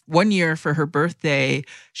 And one year for her birthday,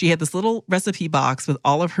 she had this little recipe box with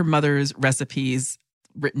all of her mother's recipes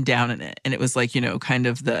written down in it. And it was like, kind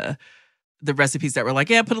of the recipes that were like,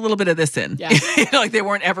 put a little bit of this in. Yeah. Like they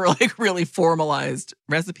weren't ever like really formalized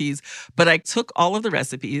recipes. But I took all of the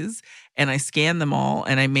recipes and I scanned them all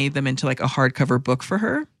and I made them into like a hardcover book for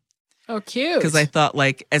her. Oh, cute. Because I thought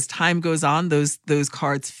like as time goes on, those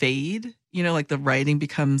cards fade, like the writing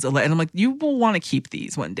becomes and I'm like, you will want to keep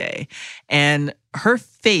these one day. And her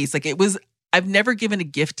face, like I've never given a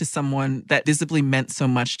gift to someone that visibly meant so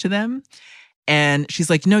much to them. And she's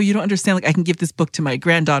like, no, you don't understand. Like, I can give this book to my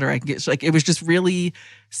granddaughter. I can get, like, it was just really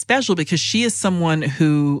special because she is someone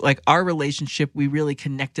who, like, our relationship, we really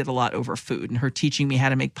connected a lot over food and her teaching me how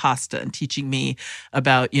to make pasta and teaching me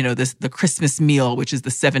about, the Christmas meal, which is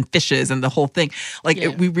the 7 fishes and the whole thing. Like,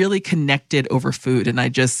 we really connected over food. And I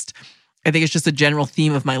think it's just a general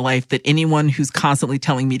theme of my life that anyone who's constantly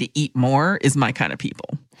telling me to eat more is my kind of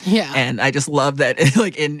people. Yeah. And I just love that,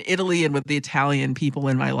 like, in Italy and with the Italian people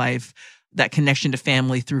in my life, that connection to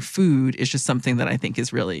family through food is just something that I think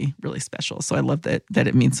is really, really special. So I love that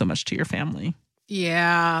it means so much to your family.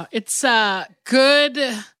 Yeah, it's a good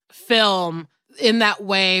film in that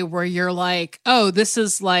way where you're like, oh, this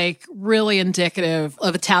is like really indicative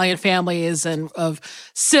of Italian families and of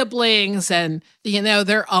siblings and,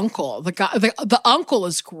 their uncle. The uncle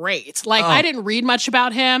is great. Like, I didn't read much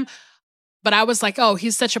about him, but I was like, oh,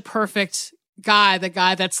 he's such a perfect guy, the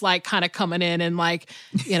guy that's like kind of coming in and like,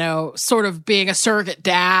 sort of being a surrogate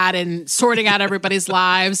dad and sorting out everybody's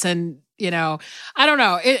lives. And, I don't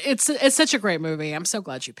know. It's such a great movie. I'm so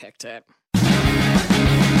glad you picked it.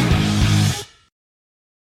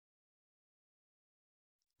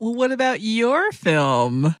 Well, what about your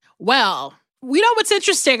film? Well, we know what's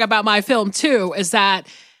interesting about my film, too, is that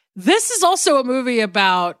this is also a movie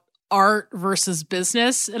about art versus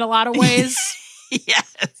business in a lot of ways.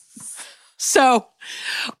 Yes. So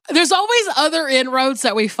there's always other inroads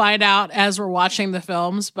that we find out as we're watching the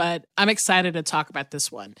films, but I'm excited to talk about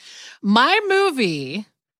this one. My movie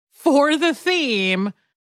for the theme,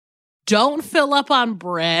 Don't Fill Up on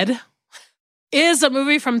Bread, is a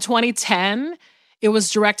movie from 2010. It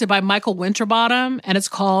was directed by Michael Winterbottom, and it's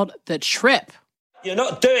called The Trip. You're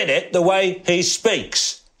not doing it the way he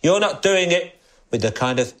speaks. You're not doing it with the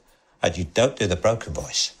kind of... And you don't do the broken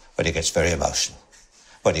voice when he gets very emotional.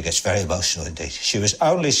 When he gets very emotional indeed. She was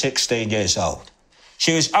only 16 years old.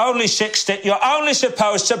 She was only 16. You're only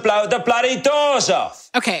supposed to blow the bloody doors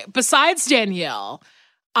off. Okay, besides Danielle,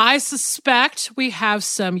 I suspect we have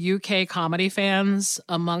some UK comedy fans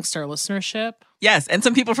amongst our listenership. Yes, and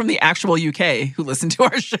some people from the actual UK who listen to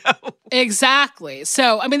our show. Exactly.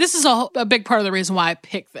 So, I mean, this is a big part of the reason why I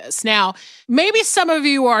picked this. Now, maybe some of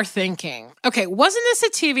you are thinking, okay, wasn't this a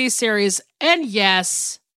TV series? And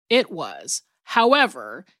yes, it was.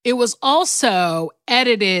 However, it was also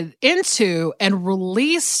edited into and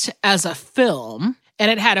released as a film, and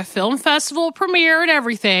it had a film festival premiere and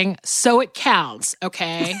everything, so it counts,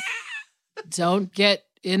 okay? Don't get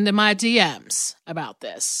into my DMs about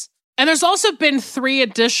this. And there's also been 3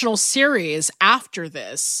 additional series after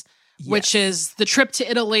this, which is The Trip to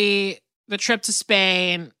Italy, The Trip to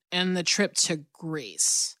Spain, and The Trip to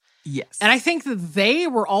Greece. Yes. And I think that they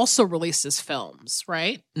were also released as films,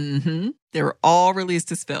 right? Mm-hmm. They were all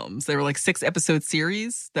released as films. They were like 6-episode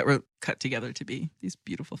series that were cut together to be these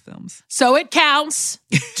beautiful films. So it counts.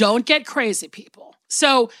 Don't get crazy, people.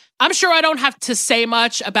 So I'm sure I don't have to say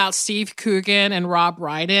much about Steve Coogan and Rob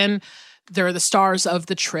Brydon. They're the stars of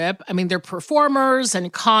The Trip. I mean, they're performers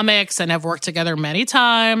and comics and have worked together many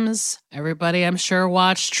times. Everybody, I'm sure,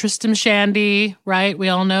 watched Tristram Shandy, right? We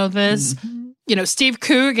all know this. Mm-hmm. You know, Steve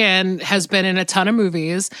Coogan has been in a ton of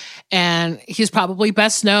movies, and he's probably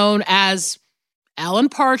best known as Alan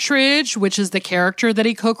Partridge, which is the character that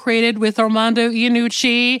he co-created with Armando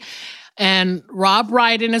Iannucci. And Rob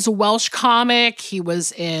Brydon is a Welsh comic. He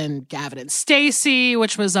was in Gavin and Stacey,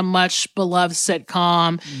 which was a much beloved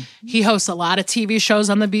sitcom. Mm-hmm. He hosts a lot of TV shows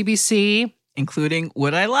on the BBC. Including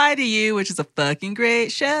Would I Lie to You, which is a fucking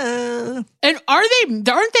great show. And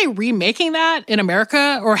aren't they remaking that in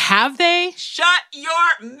America, or have they? Shut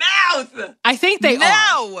your mouth! I think they are.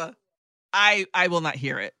 No! I will not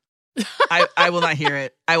hear it. I will not hear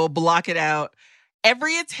it. I will block it out.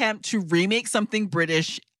 Every attempt to remake something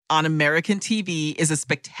British on American TV is a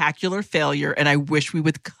spectacular failure, and I wish we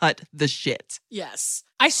would cut the shit. Yes.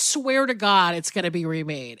 I swear to God it's going to be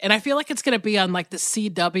remade. And I feel like it's going to be on like the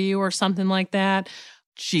CW or something like that.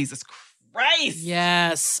 Jesus Christ.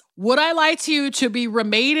 Yes. Would I Lie to You to be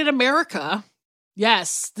remade in America?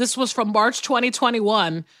 Yes. This was from March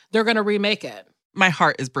 2021. They're going to remake it. My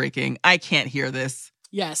heart is breaking. I can't hear this.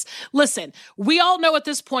 Yes. Listen, we all know at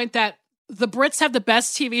this point that the Brits have the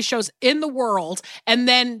best TV shows in the world, and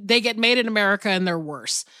then they get made in America and they're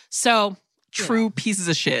worse. So, true pieces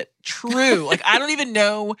of shit. True. Like, I don't even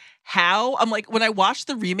know how. I'm like, when I watch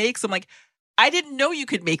the remakes, I'm like, I didn't know you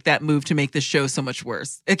could make that move to make the show so much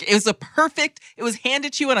worse. It was it was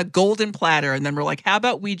handed to you on a golden platter. And then we're like, how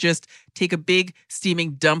about we just take a big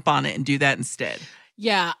steaming dump on it and do that instead?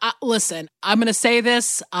 Yeah. Listen, I'm going to say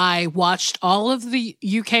this. I watched all of the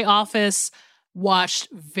UK Office, watched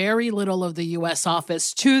very little of the US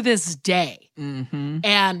Office to this day. Mm-hmm.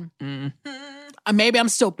 And maybe I'm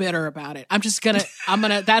still bitter about it.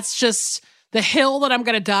 That's just the hill that I'm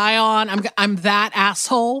going to die on. I'm that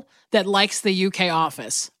asshole that likes the UK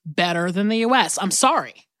Office better than the US. I'm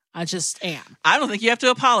sorry. I just am. I don't think you have to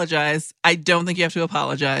apologize.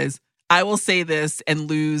 I will say this and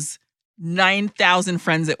lose 9,000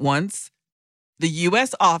 friends at once. The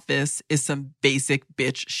US Office is some basic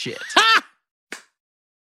bitch shit.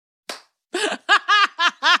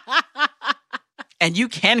 And you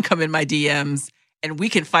can come in my DMs and we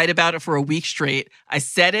can fight about it for a week straight. I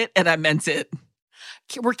said it and I meant it.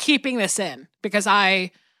 We're keeping this in because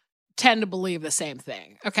I tend to believe the same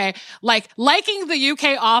thing. Okay. Like liking the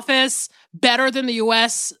UK Office better than the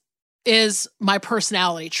US is my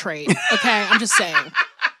personality trait. Okay. I'm just saying.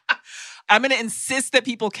 I'm going to insist that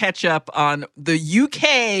people catch up on the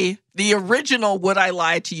UK, the original Would I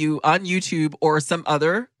Lie to You on YouTube or some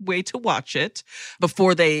other way to watch it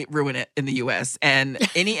before they ruin it in the US. And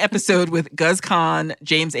any episode with Guz Khan,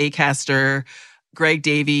 James Acaster, Greg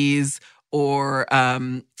Davies, or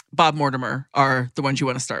Bob Mortimer are the ones you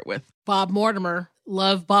want to start with. Bob Mortimer.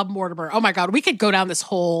 Love Bob Mortimer. Oh my God. We could go down this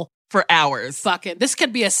whole for hours. Fucking, this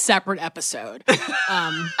could be a separate episode.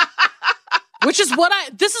 Which is what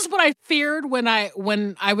this is what I feared when I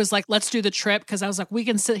was like, let's do the trip, because I was like, we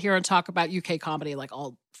can sit here and talk about UK comedy like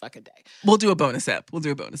all fucking day. We'll do a bonus ep. We're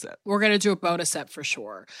going to do a bonus ep for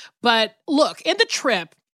sure. But look, in the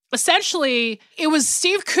trip, essentially, it was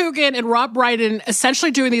Steve Coogan and Rob Brydon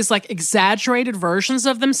essentially doing these like exaggerated versions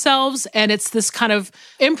of themselves. And it's this kind of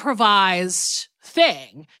improvised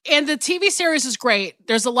thing. And the TV series is great.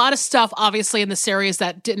 There's a lot of stuff, obviously, in the series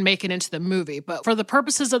that didn't make it into the movie. But for the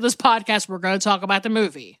purposes of this podcast, we're going to talk about the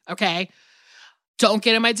movie, okay? Don't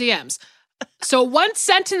get in my DMs. So one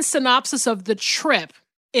sentence synopsis of the trip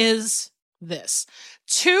is this.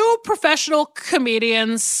 2 professional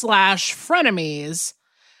comedians / frenemies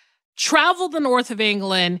travel the north of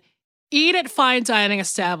England, eat at fine dining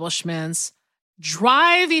establishments,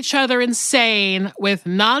 drive each other insane with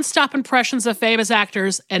nonstop impressions of famous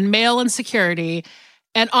actors and male insecurity.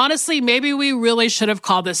 And honestly, maybe we really should have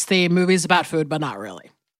called this theme Movies About Food, but not really.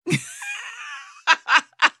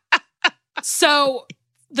 So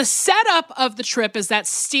the setup of the trip is that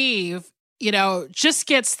Steve, just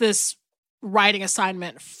gets this writing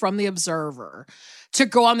assignment from The Observer to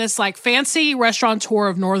go on this like fancy restaurant tour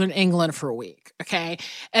of Northern England for a week. Okay.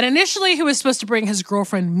 And initially he was supposed to bring his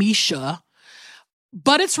girlfriend, Misha,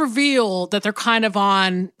 but it's revealed that they're kind of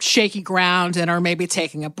on shaky ground and are maybe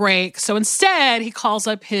taking a break. So instead, he calls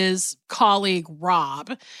up his colleague,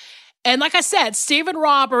 Rob. And like I said, Steve and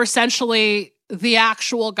Rob are essentially the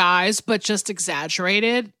actual guys, but just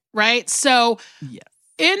exaggerated, right? So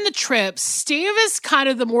in the trip, Steve is kind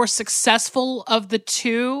of the more successful of the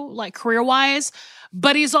two, like career-wise,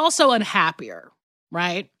 but he's also unhappier,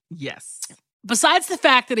 right? Yes. Besides the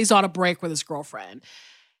fact that he's on a break with his girlfriend,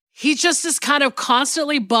 he just is kind of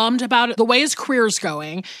constantly bummed about the way his career's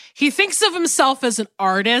going. He thinks of himself as an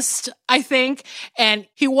artist, I think, and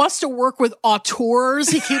he wants to work with auteurs.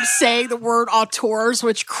 He keeps saying the word auteurs,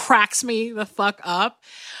 which cracks me the fuck up.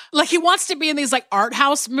 Like, he wants to be in these, like, art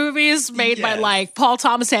house movies made by, like, Paul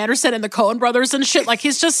Thomas Anderson and the Coen brothers and shit. Like,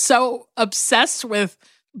 he's just so obsessed with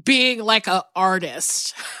being, like, an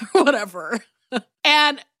artist, whatever.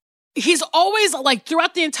 And he's always, like,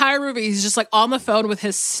 throughout the entire movie, he's just, like, on the phone with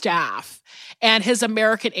his staff and his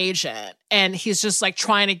American agent. And he's just, like,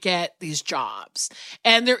 trying to get these jobs.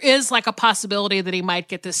 And there is, like, a possibility that he might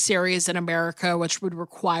get this series in America, which would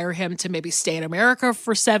require him to maybe stay in America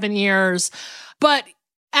for 7 years. But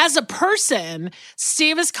as a person,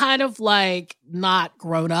 Steve is kind of like not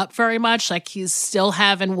grown up very much. Like, he's still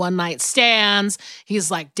having one night stands. He's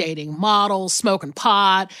like dating models, smoking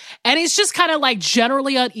pot. And he's just kind of like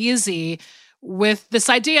generally uneasy with this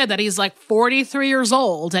idea that he's like 43 years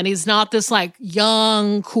old and he's not this like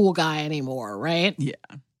young, cool guy anymore, right? Yeah.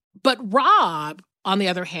 But Rob, on the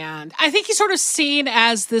other hand, I think he's sort of seen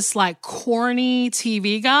as this like corny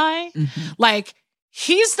TV guy. Mm-hmm. Like,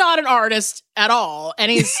 he's not an artist at all, and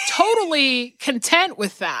he's totally content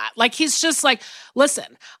with that. Like, he's just like, listen,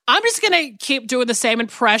 I'm just going to keep doing the same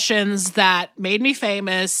impressions that made me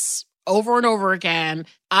famous over and over again.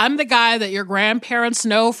 I'm the guy that your grandparents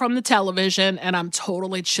know from the television, and I'm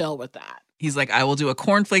totally chill with that. He's like, I will do a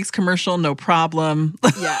cornflakes commercial, no problem.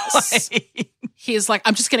 Yes. He's like,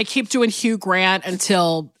 I'm just going to keep doing Hugh Grant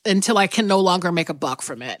until I can no longer make a buck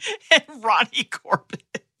from it. And Ronnie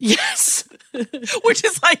Corbett. Yes. Which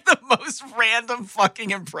is like the most random fucking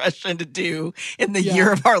impression to do in the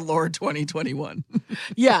year of our Lord 2021.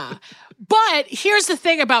 Yeah. But here's the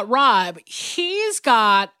thing about Rob. He's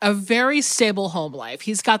got a very stable home life.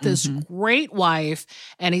 He's got this great wife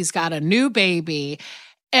and he's got a new baby.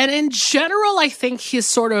 And in general, I think he's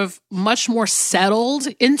sort of much more settled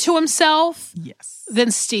into himself than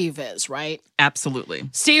Steve is, right? Absolutely.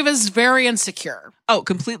 Steve is very insecure. Oh,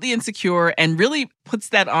 completely insecure, and really puts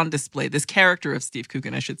that on display. This character of Steve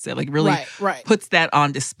Coogan, I should say, like really puts that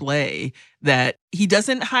on display, that he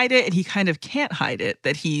doesn't hide it and he kind of can't hide it,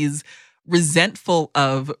 that he's resentful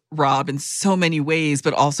of Rob in so many ways,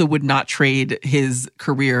 but also would not trade his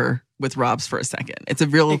career with Rob's for a second. It's a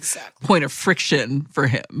real point of friction for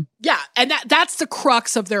him. Yeah, and that's the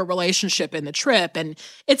crux of their relationship in the trip. And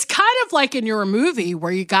it's kind of like in your movie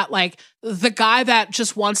where you got like the guy that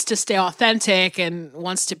just wants to stay authentic and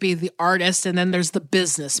wants to be the artist, and then there's the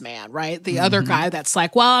businessman, right? The other guy that's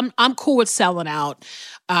like, well, I'm cool with selling out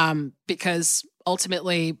because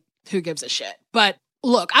ultimately, who gives a shit? But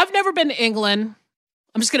look, I've never been to England.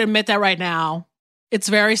 I'm just going to admit that right now. It's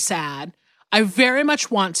very sad. I very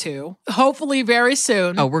much want to, hopefully very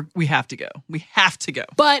soon. Oh, we have to go. We have to go.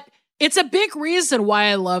 But it's a big reason why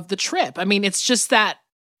I love the trip. I mean, it's just that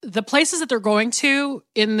the places that they're going to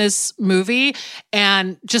in this movie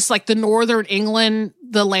and just like the northern England,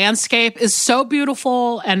 the landscape is so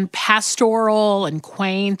beautiful and pastoral and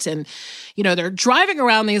quaint. And, you know, they're driving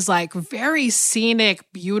around these like very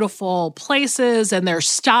scenic, beautiful places, and they're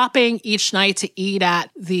stopping each night to eat at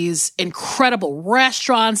these incredible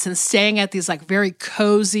restaurants and staying at these like very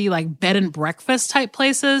cozy, like bed and breakfast type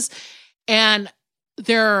places. And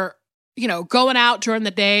they're, you know, going out during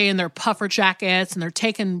the day in their puffer jackets and they're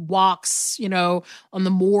taking walks, you know, on the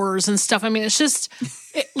moors and stuff. I mean, it's just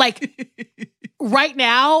like right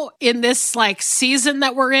now in this like season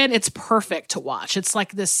that we're in, it's perfect to watch. It's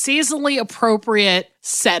like the seasonally appropriate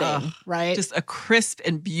setting, right? Just a crisp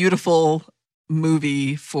and beautiful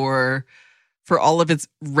movie for all of its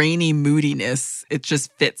rainy moodiness. It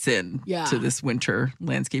just fits in to this winter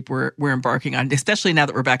landscape we're embarking on, especially now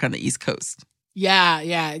that we're back on the East Coast.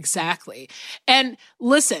 Yeah, exactly. And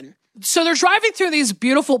listen, so they're driving through these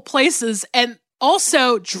beautiful places and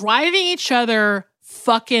also driving each other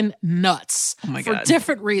fucking nuts for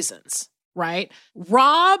different reasons, right?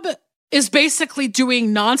 Rob is basically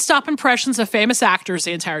doing nonstop impressions of famous actors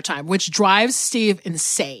the entire time, which drives Steve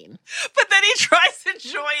insane. But then he tries to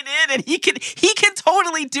join in, and he can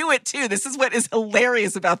totally do it too. This is what is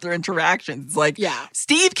hilarious about their interactions. Like,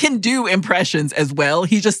 Steve can do impressions as well.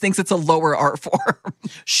 He just thinks it's a lower art form.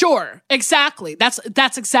 Sure, exactly.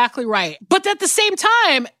 That's exactly right. But at the same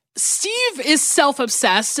time, Steve is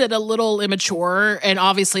self-obsessed and a little immature and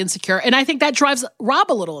obviously insecure. And I think that drives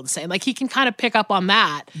Rob a little insane. Like, he can kind of pick up on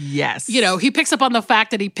that. Yes. You know, he picks up on the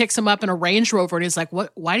fact that he picks him up in a Range Rover and he's like,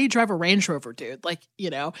 why do you drive a Range Rover, dude? Like, you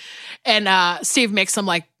know, and Steve makes some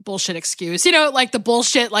like bullshit excuse, you know, like the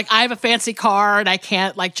bullshit, like I have a fancy car and I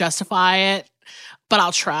can't like justify it, but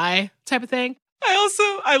I'll try type of thing.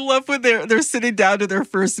 I love when they're sitting down to their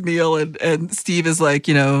first meal and Steve is like,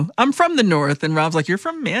 you know, I'm from the North. And Rob's like, you're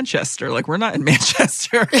from Manchester. Like, we're not in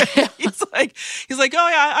Manchester. He's like, oh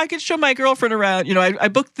yeah, I could show my girlfriend around. You know, I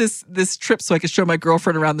booked this trip so I could show my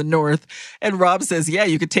girlfriend around the North. And Rob says, yeah,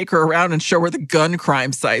 you could take her around and show her the gun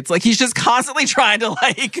crime sites. Like, he's just constantly trying to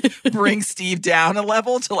like bring Steve down a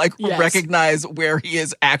level to like recognize where he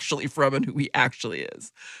is actually from and who he actually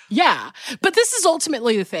is. Yeah. But this is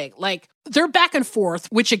ultimately the thing. Like, they're back and forth,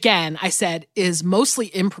 which again, I said, is mostly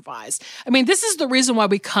improvised. I mean, this is the reason why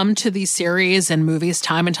we come to these series and movies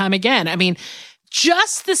time and time again. I mean,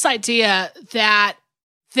 just this idea that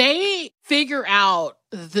they figure out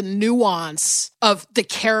the nuance of the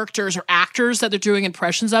characters or actors that they're doing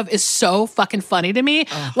impressions of is so fucking funny to me.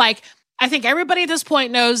 Like, I think everybody at this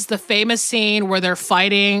point knows the famous scene where they're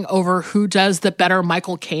fighting over who does the better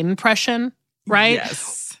Michael Caine impression, right?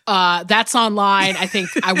 Yes. That's online. I think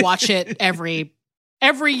I watch it every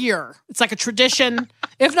year. It's like a tradition,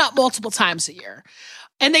 if not multiple times a year.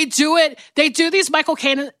 And they do these Michael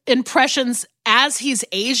Caine impressions as he's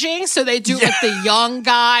aging. So they do like the young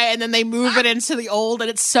guy and then they move it into the old, and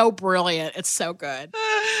it's so brilliant. It's so good.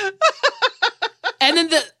 And then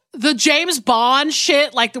the James Bond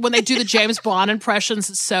shit, like when they do the James Bond impressions,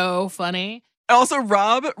 it's so funny. Also,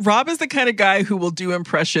 Rob is the kind of guy who will do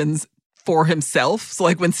impressions for himself. So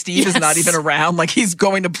like when Steve is not even around, like he's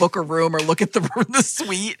going to book a room or look at the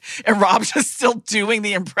suite, and Rob's just still doing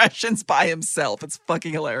the impressions by himself. It's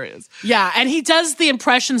fucking hilarious. Yeah, and he does the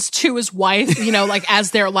impressions to his wife, you know, like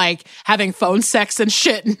as they're like having phone sex and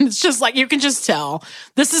shit. And it's just like, you can just tell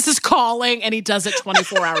this is his calling, and he does it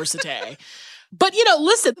 24 hours a day. But, you know,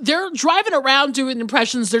 listen, they're driving around doing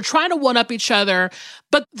impressions. They're trying to one-up each other.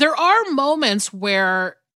 But there are moments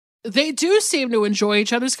where they do seem to enjoy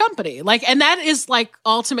each other's company. Like, and that is like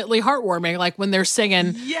ultimately heartwarming. Like when they're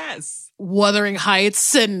singing Wuthering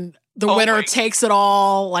Heights and the winner takes it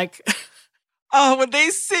all. Like, oh, when they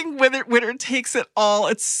sing Winner Takes It All,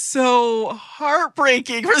 it's so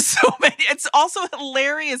heartbreaking for so many. It's also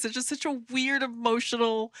hilarious. It's just such a weird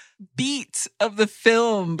emotional beat of the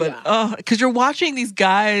film. But because you're watching these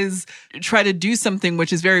guys try to do something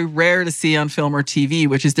which is very rare to see on film or TV,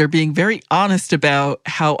 which is they're being very honest about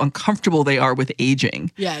how uncomfortable they are with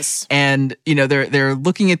aging. Yes. And, you know, they're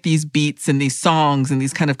looking at these beats and these songs and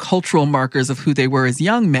these kind of cultural markers of who they were as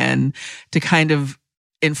young men to kind of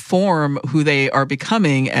inform who they are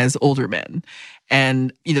becoming as older men.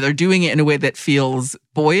 And, you know, they're doing it in a way that feels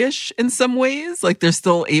boyish in some ways. Like they're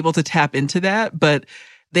still able to tap into that, but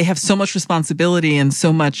they have so much responsibility and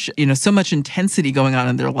so much, you know, so much intensity going on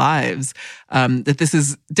in their lives that this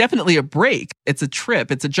is definitely a break. It's a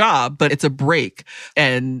trip, it's a job, but it's a break.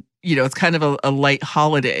 And, you know, it's kind of a light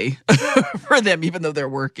holiday for them, even though they're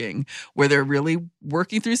working, where they're really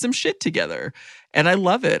working through some shit together. And I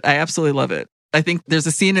love it. I absolutely love it. I think there's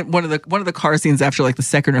a scene in one of the car scenes after like the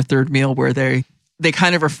second or third meal where they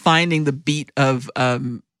kind of are finding the beat of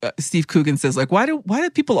Steve Coogan says, like, why do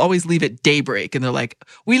people always leave at daybreak? And they're like,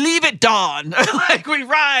 we leave at dawn. Like, we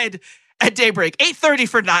ride at daybreak, 8:30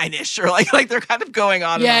 for 9-ish, or like they're kind of going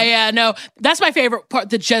on. Yeah, no, that's my favorite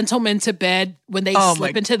part. The gentleman to bed when they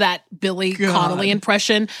slip into that Billy Connolly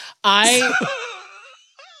impression. I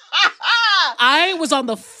was on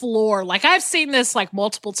the floor. Like, I've seen this like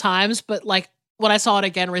multiple times, but like when I saw it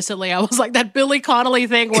again recently, I was like, that Billy Connolly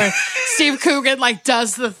thing where Steve Coogan like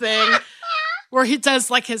does the thing where he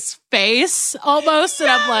does like his face almost,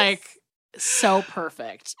 and I'm like, so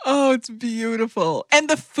perfect. Oh, it's beautiful. And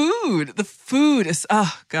the food is,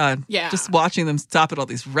 oh God. Yeah. Just watching them stop at all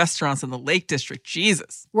these restaurants in the Lake District.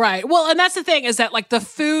 Jesus. Right. Well, and that's the thing, is that like the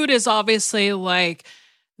food is obviously like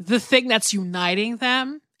the thing that's uniting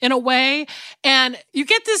them in a way. And you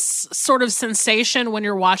get this sort of sensation when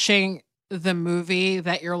you're watching the movie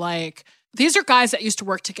that you're like, these are guys that used to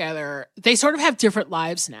work together. They sort of have different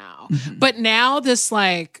lives now. Mm-hmm. But now this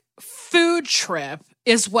like food trip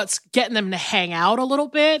is what's getting them to hang out a little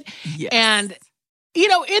bit. Yes. And, you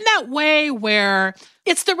know, in that way where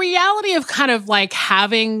it's the reality of kind of like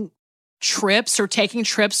having trips or taking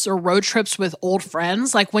trips or road trips with old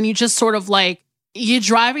friends. Like when you just sort of like, you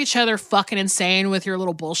drive each other fucking insane with your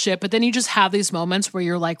little bullshit, but then you just have these moments where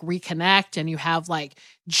you're like reconnect and you have like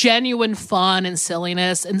genuine fun and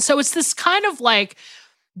silliness. And so it's this kind of like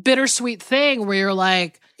bittersweet thing where you're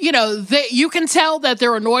like, you know, you can tell that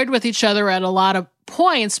they're annoyed with each other at a lot of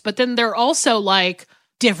points, but then they're also like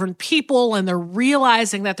different people, and they're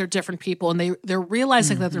realizing that they're different people, and they're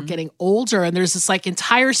realizing that they're getting older. And there's this like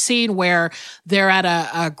entire scene where they're at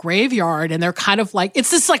a graveyard, and they're kind of like,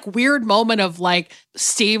 it's this like weird moment of like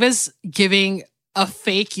Steve is giving a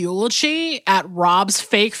fake eulogy at Rob's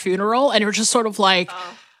fake funeral, and you're just sort of like,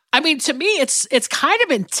 I mean, to me, it's kind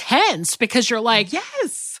of intense because you're like,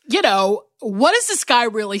 yes, you know, what does this guy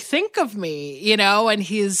really think of me? You know, and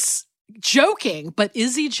he's joking, but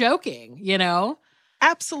is he joking? You know?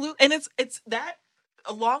 Absolutely. And it's that,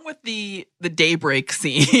 along with the daybreak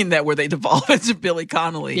scene that where they devolve into Billy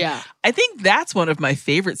Connolly. Yeah. I think that's one of my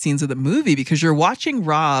favorite scenes of the movie, because you're watching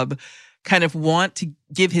Rob kind of want to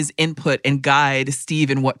give his input and guide Steve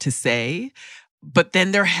in what to say. But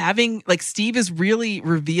then they're having, like, Steve is really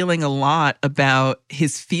revealing a lot about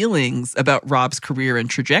his feelings about Rob's career and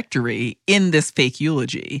trajectory in this fake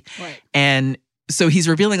eulogy. Right. And so he's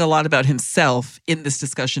revealing a lot about himself in this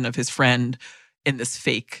discussion of his friend in this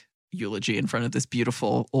fake eulogy in front of this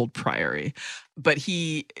beautiful old priory. But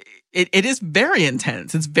it is very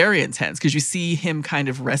intense. It's very intense because you see him kind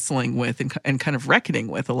of wrestling with and kind of reckoning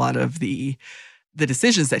with a lot of the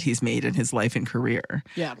decisions that he's made in his life and career.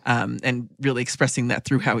 Yeah. And really expressing that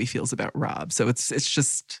through how he feels about Rob. So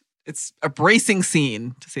it's a bracing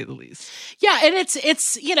scene, to say the least. Yeah, and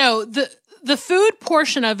it's you know, the food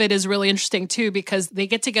portion of it is really interesting too, because they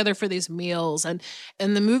get together for these meals, and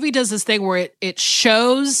the movie does this thing where it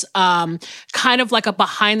shows kind of like a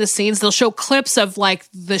behind the scenes. They'll show clips of like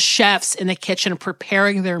the chefs in the kitchen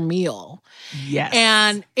preparing their meal. Yes.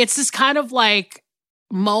 And it's this kind of like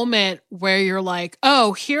moment where you're like,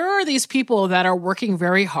 oh, here are these people that are working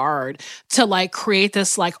very hard to like create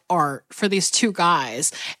this like art for these two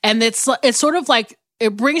guys. And it's sort of like,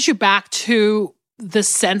 it brings you back to the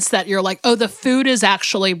sense that you're like, oh, the food is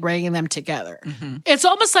actually bringing them together. Mm-hmm. It's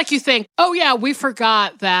almost like you think, oh yeah, we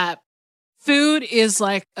forgot that food is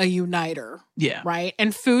like a uniter. Yeah. Right.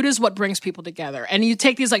 And food is what brings people together. And you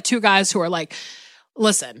take these like two guys who are like,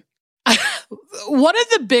 listen, one of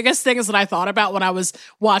the biggest things that I thought about when I was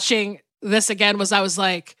watching this again was I was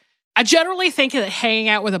like, I generally think that hanging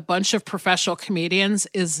out with a bunch of professional comedians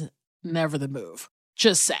is never the move.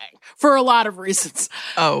 Just saying, for a lot of reasons.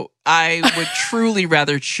 Oh, I would truly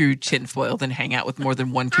rather chew tinfoil than hang out with more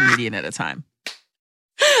than one comedian at a time.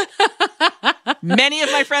 Many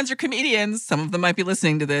of my friends are comedians. Some of them might be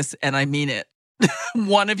listening to this, and I mean it.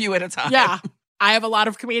 One of you at a time. Yeah. I have a lot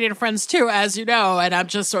of comedian friends too, as you know, and I'm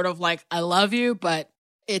just sort of like, I love you, but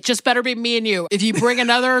it just better be me and you. If you bring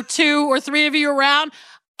another 2 or 3 of you around,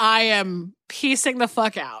 I am piecing the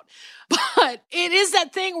fuck out. But it is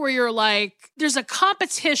that thing where you're like, there's a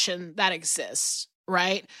competition that exists,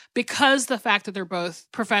 right? Because the fact that they're both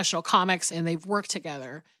professional comics and they've worked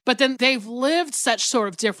together, but then they've lived such sort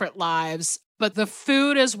of different lives, but the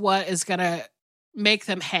food is what is going to make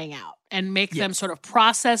them hang out and make them sort of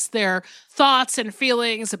process their thoughts and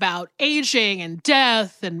feelings about aging and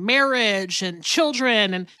death and marriage and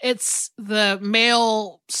children. And it's the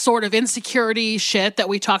male sort of insecurity shit that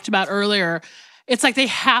we talked about earlier. It's like they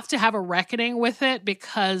have to have a reckoning with it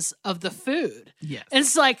because of the food. Yes. And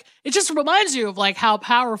it's like, it just reminds you of like how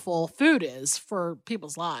powerful food is for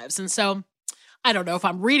people's lives. And so I don't know if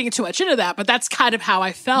I'm reading too much into that, but that's kind of how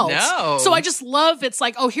I felt. No. So I just love, it's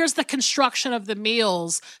like, oh, here's the construction of the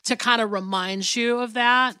meals to kind of remind you of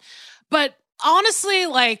that. But honestly,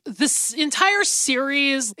 like, this entire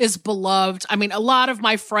series is beloved. I mean, a lot of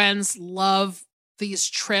my friends love these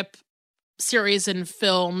trip series and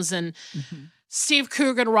films, and Steve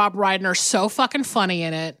Coogan, Rob Brydon are so fucking funny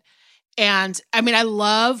in it. And I mean, I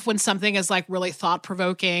love when something is like really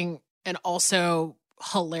thought-provoking and also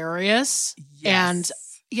hilarious. And,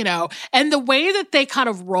 you know, and the way that they kind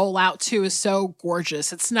of roll out too is so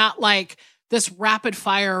gorgeous. It's not like this rapid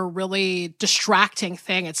fire, really distracting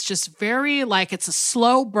thing. It's just very like, it's a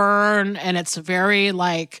slow burn, and it's very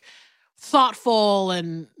like thoughtful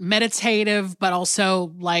and meditative, but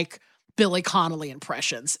also like Billy Connolly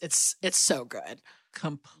impressions. It's so good.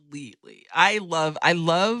 Completely. I love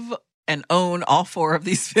and own all 4 of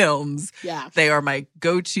these films. Yeah. They are my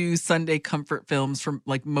go-to Sunday comfort films from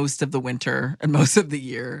like most of the winter and most of the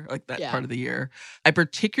year, like that part of the year. I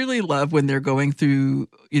particularly love when they're going through,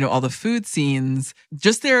 you know, all the food scenes,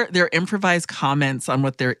 just their improvised comments on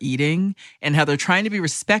what they're eating and how they're trying to be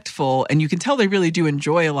respectful. And you can tell they really do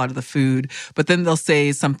enjoy a lot of the food, but then they'll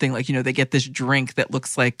say something like, you know, they get this drink that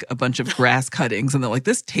looks like a bunch of grass cuttings and they're like,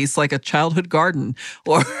 this tastes like a childhood garden.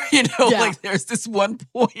 Or, you know, like there's this one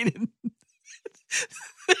point in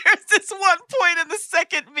the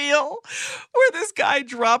second meal where this guy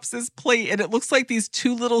drops his plate and it looks like these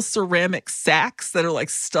 2 little ceramic sacks that are like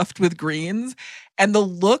stuffed with greens. And the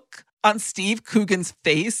look on Steve Coogan's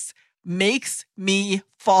face makes me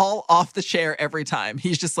fall off the chair every time.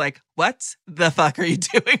 He's just like, what the fuck are you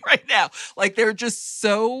doing right now? Like, they're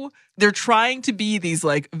trying to be these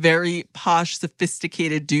like very posh,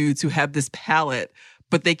 sophisticated dudes who have this palate,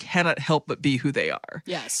 but they cannot help but be who they are.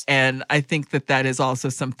 Yes. And I think that is also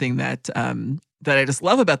something that that I just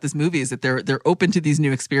love about this movie is that they're open to these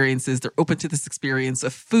new experiences. They're open to this experience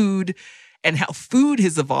of food and how food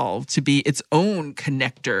has evolved to be its own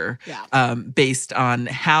connector based on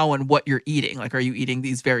how and what you're eating. Like, are you eating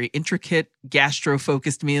these very intricate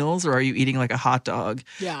gastro-focused meals, or are you eating like a hot dog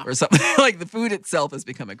or something? Like, the food itself has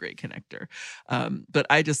become a great connector. But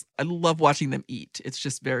I love watching them eat. It's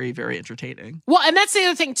just very, very entertaining. Well, and that's the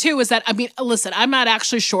other thing too, is that, I mean, listen, I'm not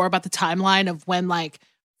actually sure about the timeline of when like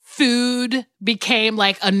food became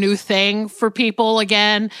like a new thing for people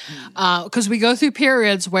again. Because we go through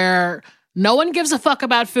periods where no one gives a fuck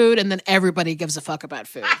about food, and then everybody gives a fuck about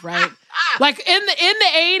food, right? Like in the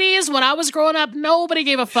 80s when I was growing up, nobody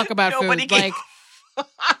gave a fuck about food. Like,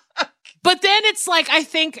 but then it's like, I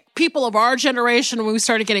think people of our generation, when we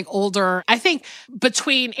started getting older, I think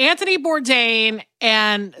between Anthony Bourdain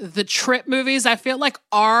and the Trip movies, I feel like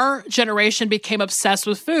our generation became obsessed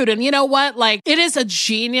with food. And you know what? Like, it is a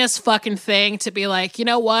genius fucking thing to be like, you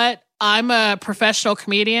know what? I'm a professional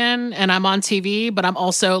comedian and I'm on TV, but I'm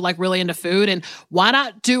also like really into food. And why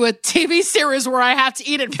not do a TV series where I have to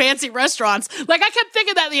eat at fancy restaurants? Like, I kept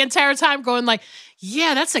thinking that the entire time, going like,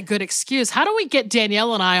 yeah, that's a good excuse. How do we get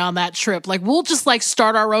Danielle and I on that trip? Like, we'll just like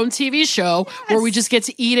start our own TV show where we just get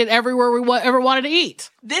to eat it everywhere we ever wanted to eat.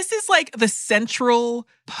 This is like the central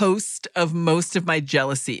post of most of my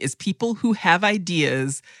jealousy is people who have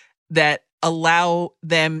ideas that allow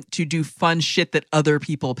them to do fun shit that other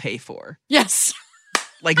people pay for. Yes.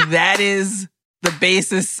 Like, that is the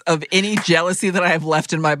basis of any jealousy that I have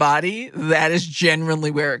left in my body. That is genuinely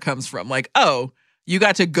where it comes from. Like, oh, you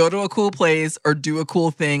got to go to a cool place or do a cool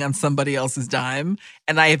thing on somebody else's dime.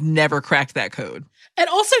 And I have never cracked that code. And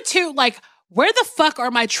also, too, like, where the fuck are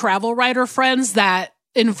my travel writer friends that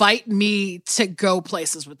invite me to go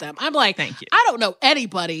places with them? I'm like, thank you. I don't know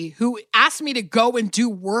anybody who asked me to go and do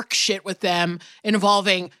work shit with them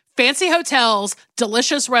involving fancy hotels,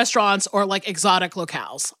 delicious restaurants, or like exotic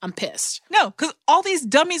locales. I'm pissed. No, because all these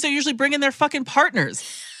dummies are usually bringing their fucking partners.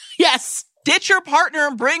 Yes. Ditch your partner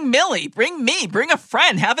and bring Millie. Bring me. Bring a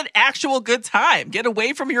friend. Have an actual good time. Get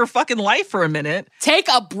away from your fucking life for a minute. Take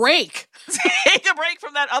a break. Take a break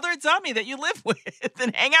from that other dummy that you live with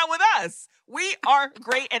and hang out with us. We are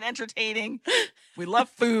great and entertaining. We love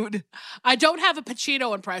food. I don't have a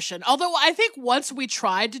Pacino impression. Although I think once we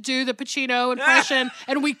tried to do the Pacino impression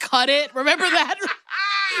and we cut it. Remember that?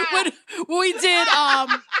 when we did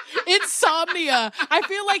Insomnia. I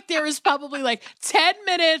feel like there is probably like 10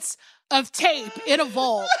 minutes of tape in a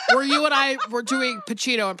vault where you and I were doing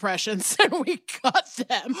Pacino impressions and we cut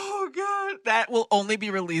them. Oh, God. That will only be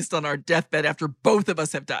released on our deathbed after both of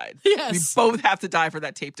us have died. Yes. We both have to die for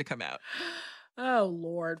that tape to come out. Oh,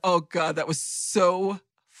 Lord. Oh, God. That was so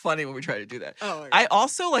funny when we tried to do that. Oh, my God. I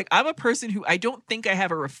also, like, I'm a person who I don't think I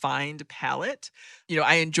have a refined palate.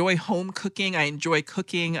 I enjoy home cooking. I enjoy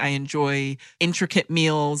cooking. I enjoy intricate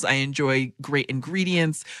meals. I enjoy great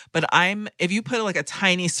ingredients. But if you put like a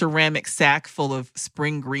tiny ceramic sack full of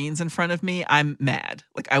spring greens in front of me, I'm mad.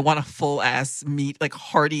 Like I want a full ass meat, like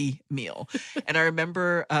hearty meal. And I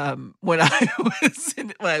remember when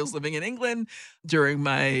I was living in England during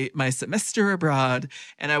my semester abroad,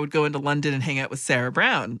 and I would go into London and hang out with Sarah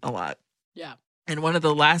Brown a lot. Yeah. And one of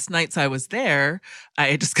the last nights I was there,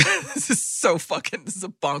 this is a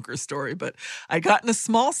bonker story, but I got in a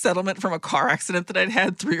small settlement from a car accident that I'd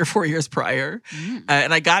had 3 or 4 years prior.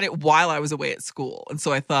 And I got it while I was away at school. And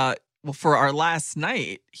so I thought, well, for our last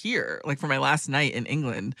night here, like for my last night in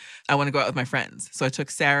England, I want to go out with my friends. So I took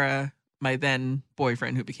Sarah, my then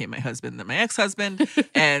boyfriend who became my husband, then my ex-husband,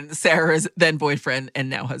 and Sarah's then boyfriend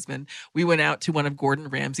and now husband. We went out to one of Gordon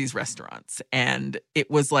Ramsay's restaurants, and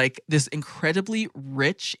it was like this incredibly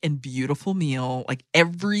rich and beautiful meal. Like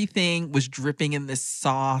everything was dripping in this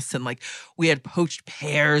sauce, and like we had poached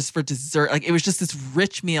pears for dessert. Like it was just this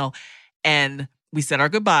rich meal. And we said our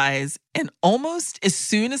goodbyes, and almost as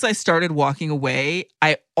soon as I started walking away,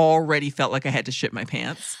 I already felt like I had to shit my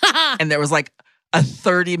pants. And there was like a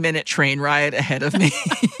 30-minute train ride ahead of me.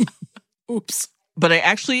 Oops. But I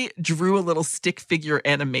actually drew a little stick figure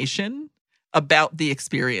animation about the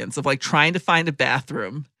experience of like trying to find a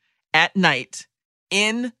bathroom at night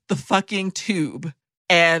in the fucking tube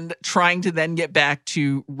and trying to then get back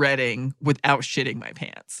to Reading without shitting my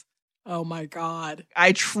pants. Oh my God.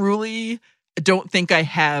 I truly don't think I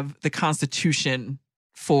have the constitution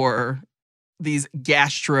for these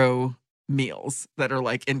gastro meals that are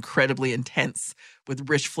like incredibly intense with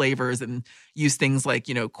rich flavors and use things like,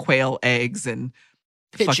 quail eggs and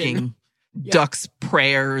Pigeon. fucking duck's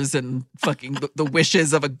prayers and fucking the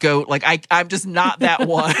wishes of a goat. Like I'm just not that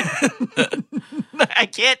one. I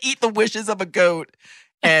can't eat the wishes of a goat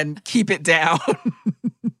and keep it down.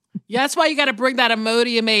 Yeah, that's why you got to bring that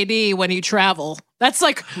Imodium AD when you travel. That's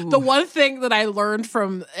like the one thing that I learned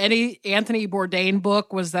from any Anthony Bourdain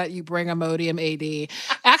book was that you bring Imodium AD.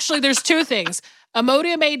 Actually, there's two things.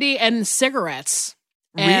 Imodium AD and cigarettes.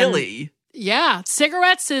 And really? yeah,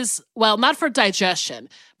 cigarettes is, well, not for digestion,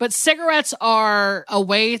 but cigarettes are a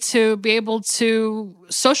way to be able to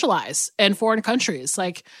socialize in foreign countries.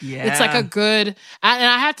 Like, it's like a good, and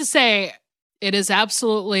I have to say, it is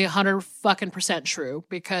absolutely 100% true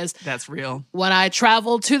because that's real. When I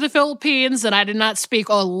traveled to the Philippines and I did not speak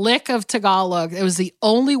a lick of Tagalog, it was the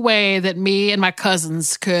only way that me and my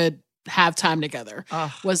cousins could have time together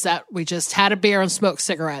was that we just had a beer and smoked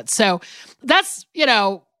cigarettes. So that's,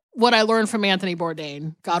 what I learned from Anthony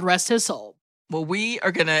Bourdain. God rest his soul. Well,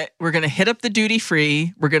 we're gonna hit up the duty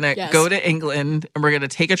free. We're gonna go to England and we're gonna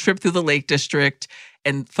take a trip through the Lake District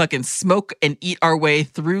and fucking smoke and eat our way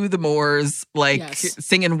through the moors, like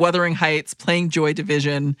singing Wuthering Heights, playing Joy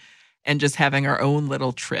Division, and just having our own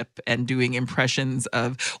little trip and doing impressions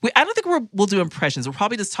of. I don't think we'll do impressions. We'll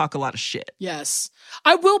probably just talk a lot of shit. Yes,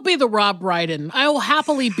 I will be the Rob Brydon. I will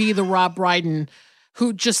happily be the Rob Brydon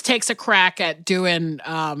who just takes a crack at doing.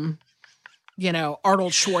 Arnold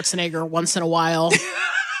Schwarzenegger once in a while.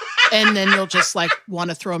 And then you'll just like want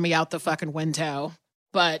to throw me out the fucking window.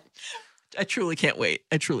 But I truly can't wait.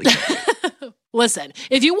 I truly can't wait. Listen,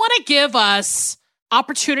 if you want to give us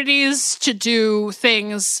opportunities to do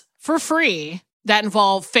things for free that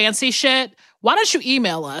involve fancy shit, why don't you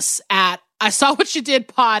email us at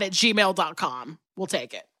isawwhatyoudidpod@gmail.com. We'll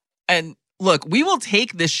take it. And look, we will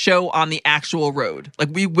take this show on the actual road. Like,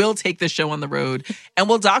 we will take this show on the road and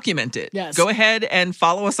we'll document it. Yes. Go ahead and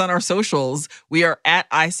follow us on our socials. We are at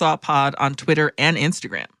ISawPod on Twitter and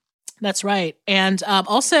Instagram. That's right. And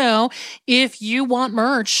also, if you want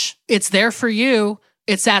merch, it's there for you.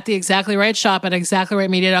 It's at the Exactly Right shop at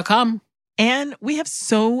exactlyrightmedia.com. And we have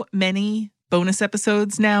so many bonus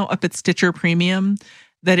episodes now up at Stitcher Premium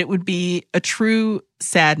that it would be a true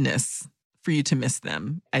sadness for you to miss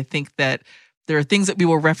them. I think that there are things that we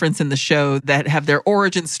will reference in the show that have their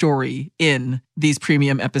origin story in these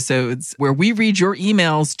premium episodes where we read your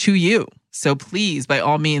emails to you. So please, by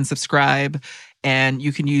all means, subscribe, and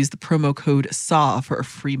you can use the promo code SAW for a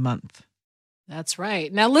free month. That's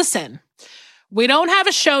right. Now listen, we don't have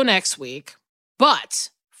a show next week, but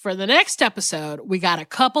for the next episode, we got a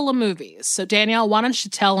couple of movies. So Danielle, why don't you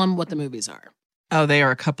tell them what the movies are? Oh, they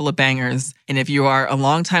are a couple of bangers. And if you are a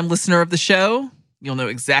longtime listener of the show, you'll know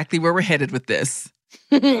exactly where we're headed with this.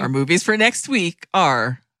 Our movies for next week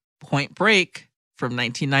are Point Break from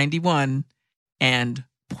 1991 and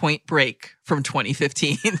Point Break from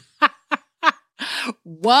 2015.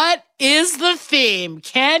 What is the theme?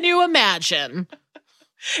 Can you imagine?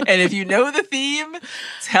 And if you know the theme,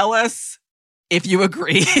 tell us if you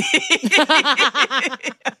agree.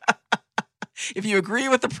 If you agree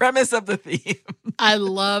with the premise of the theme. I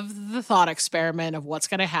love the thought experiment of what's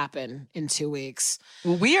going to happen in 2 weeks.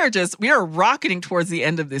 Well, we are rocketing towards the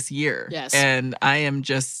end of this year. Yes. And I am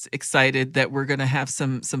just excited that we're going to have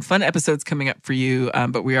some fun episodes coming up for you.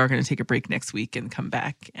 But we are going to take a break next week and come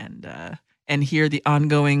back and hear the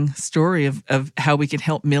ongoing story of how we can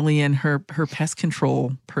help Millie and her pest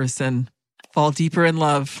control person fall deeper in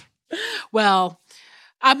love. Well,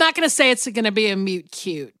 I'm not going to say it's going to be a mute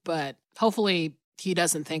cute, but hopefully he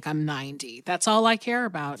doesn't think I'm 90. That's all I care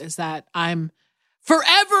about, is that I'm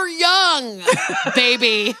forever young,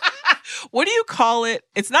 baby. What do you call it?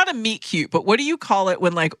 It's not a meet cute, but what do you call it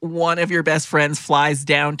when like one of your best friends flies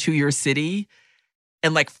down to your city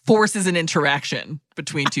and like forces an interaction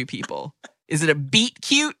between two people? Is it a beat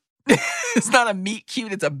cute? It's not a meet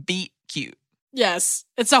cute, it's a beat cute. Yes,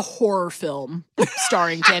 it's a horror film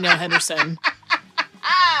starring Danielle Henderson.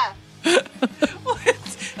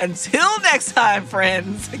 Until next time,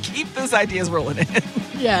 friends, keep those ideas rolling in.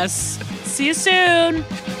 Yes. See you soon.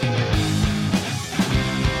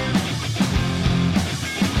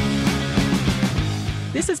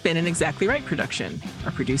 This has been an Exactly Right production.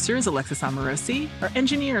 Our producer is Alexis Amorosi. Our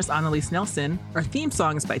engineer is Annalise Nelson. Our theme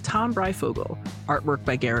song is by Tom Breyfogle. Artwork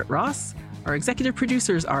by Garrett Ross. Our executive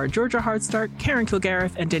producers are Georgia Hardstark, Karen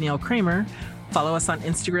Kilgariff, and Danielle Kramer. Follow us on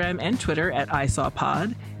Instagram and Twitter at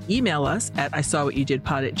ISawPod. Email us at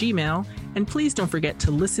isawwhatyoudidpod@gmail.com. And please don't forget to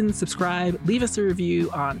listen, subscribe, leave us a review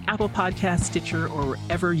on Apple Podcasts, Stitcher, or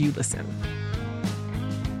wherever you listen.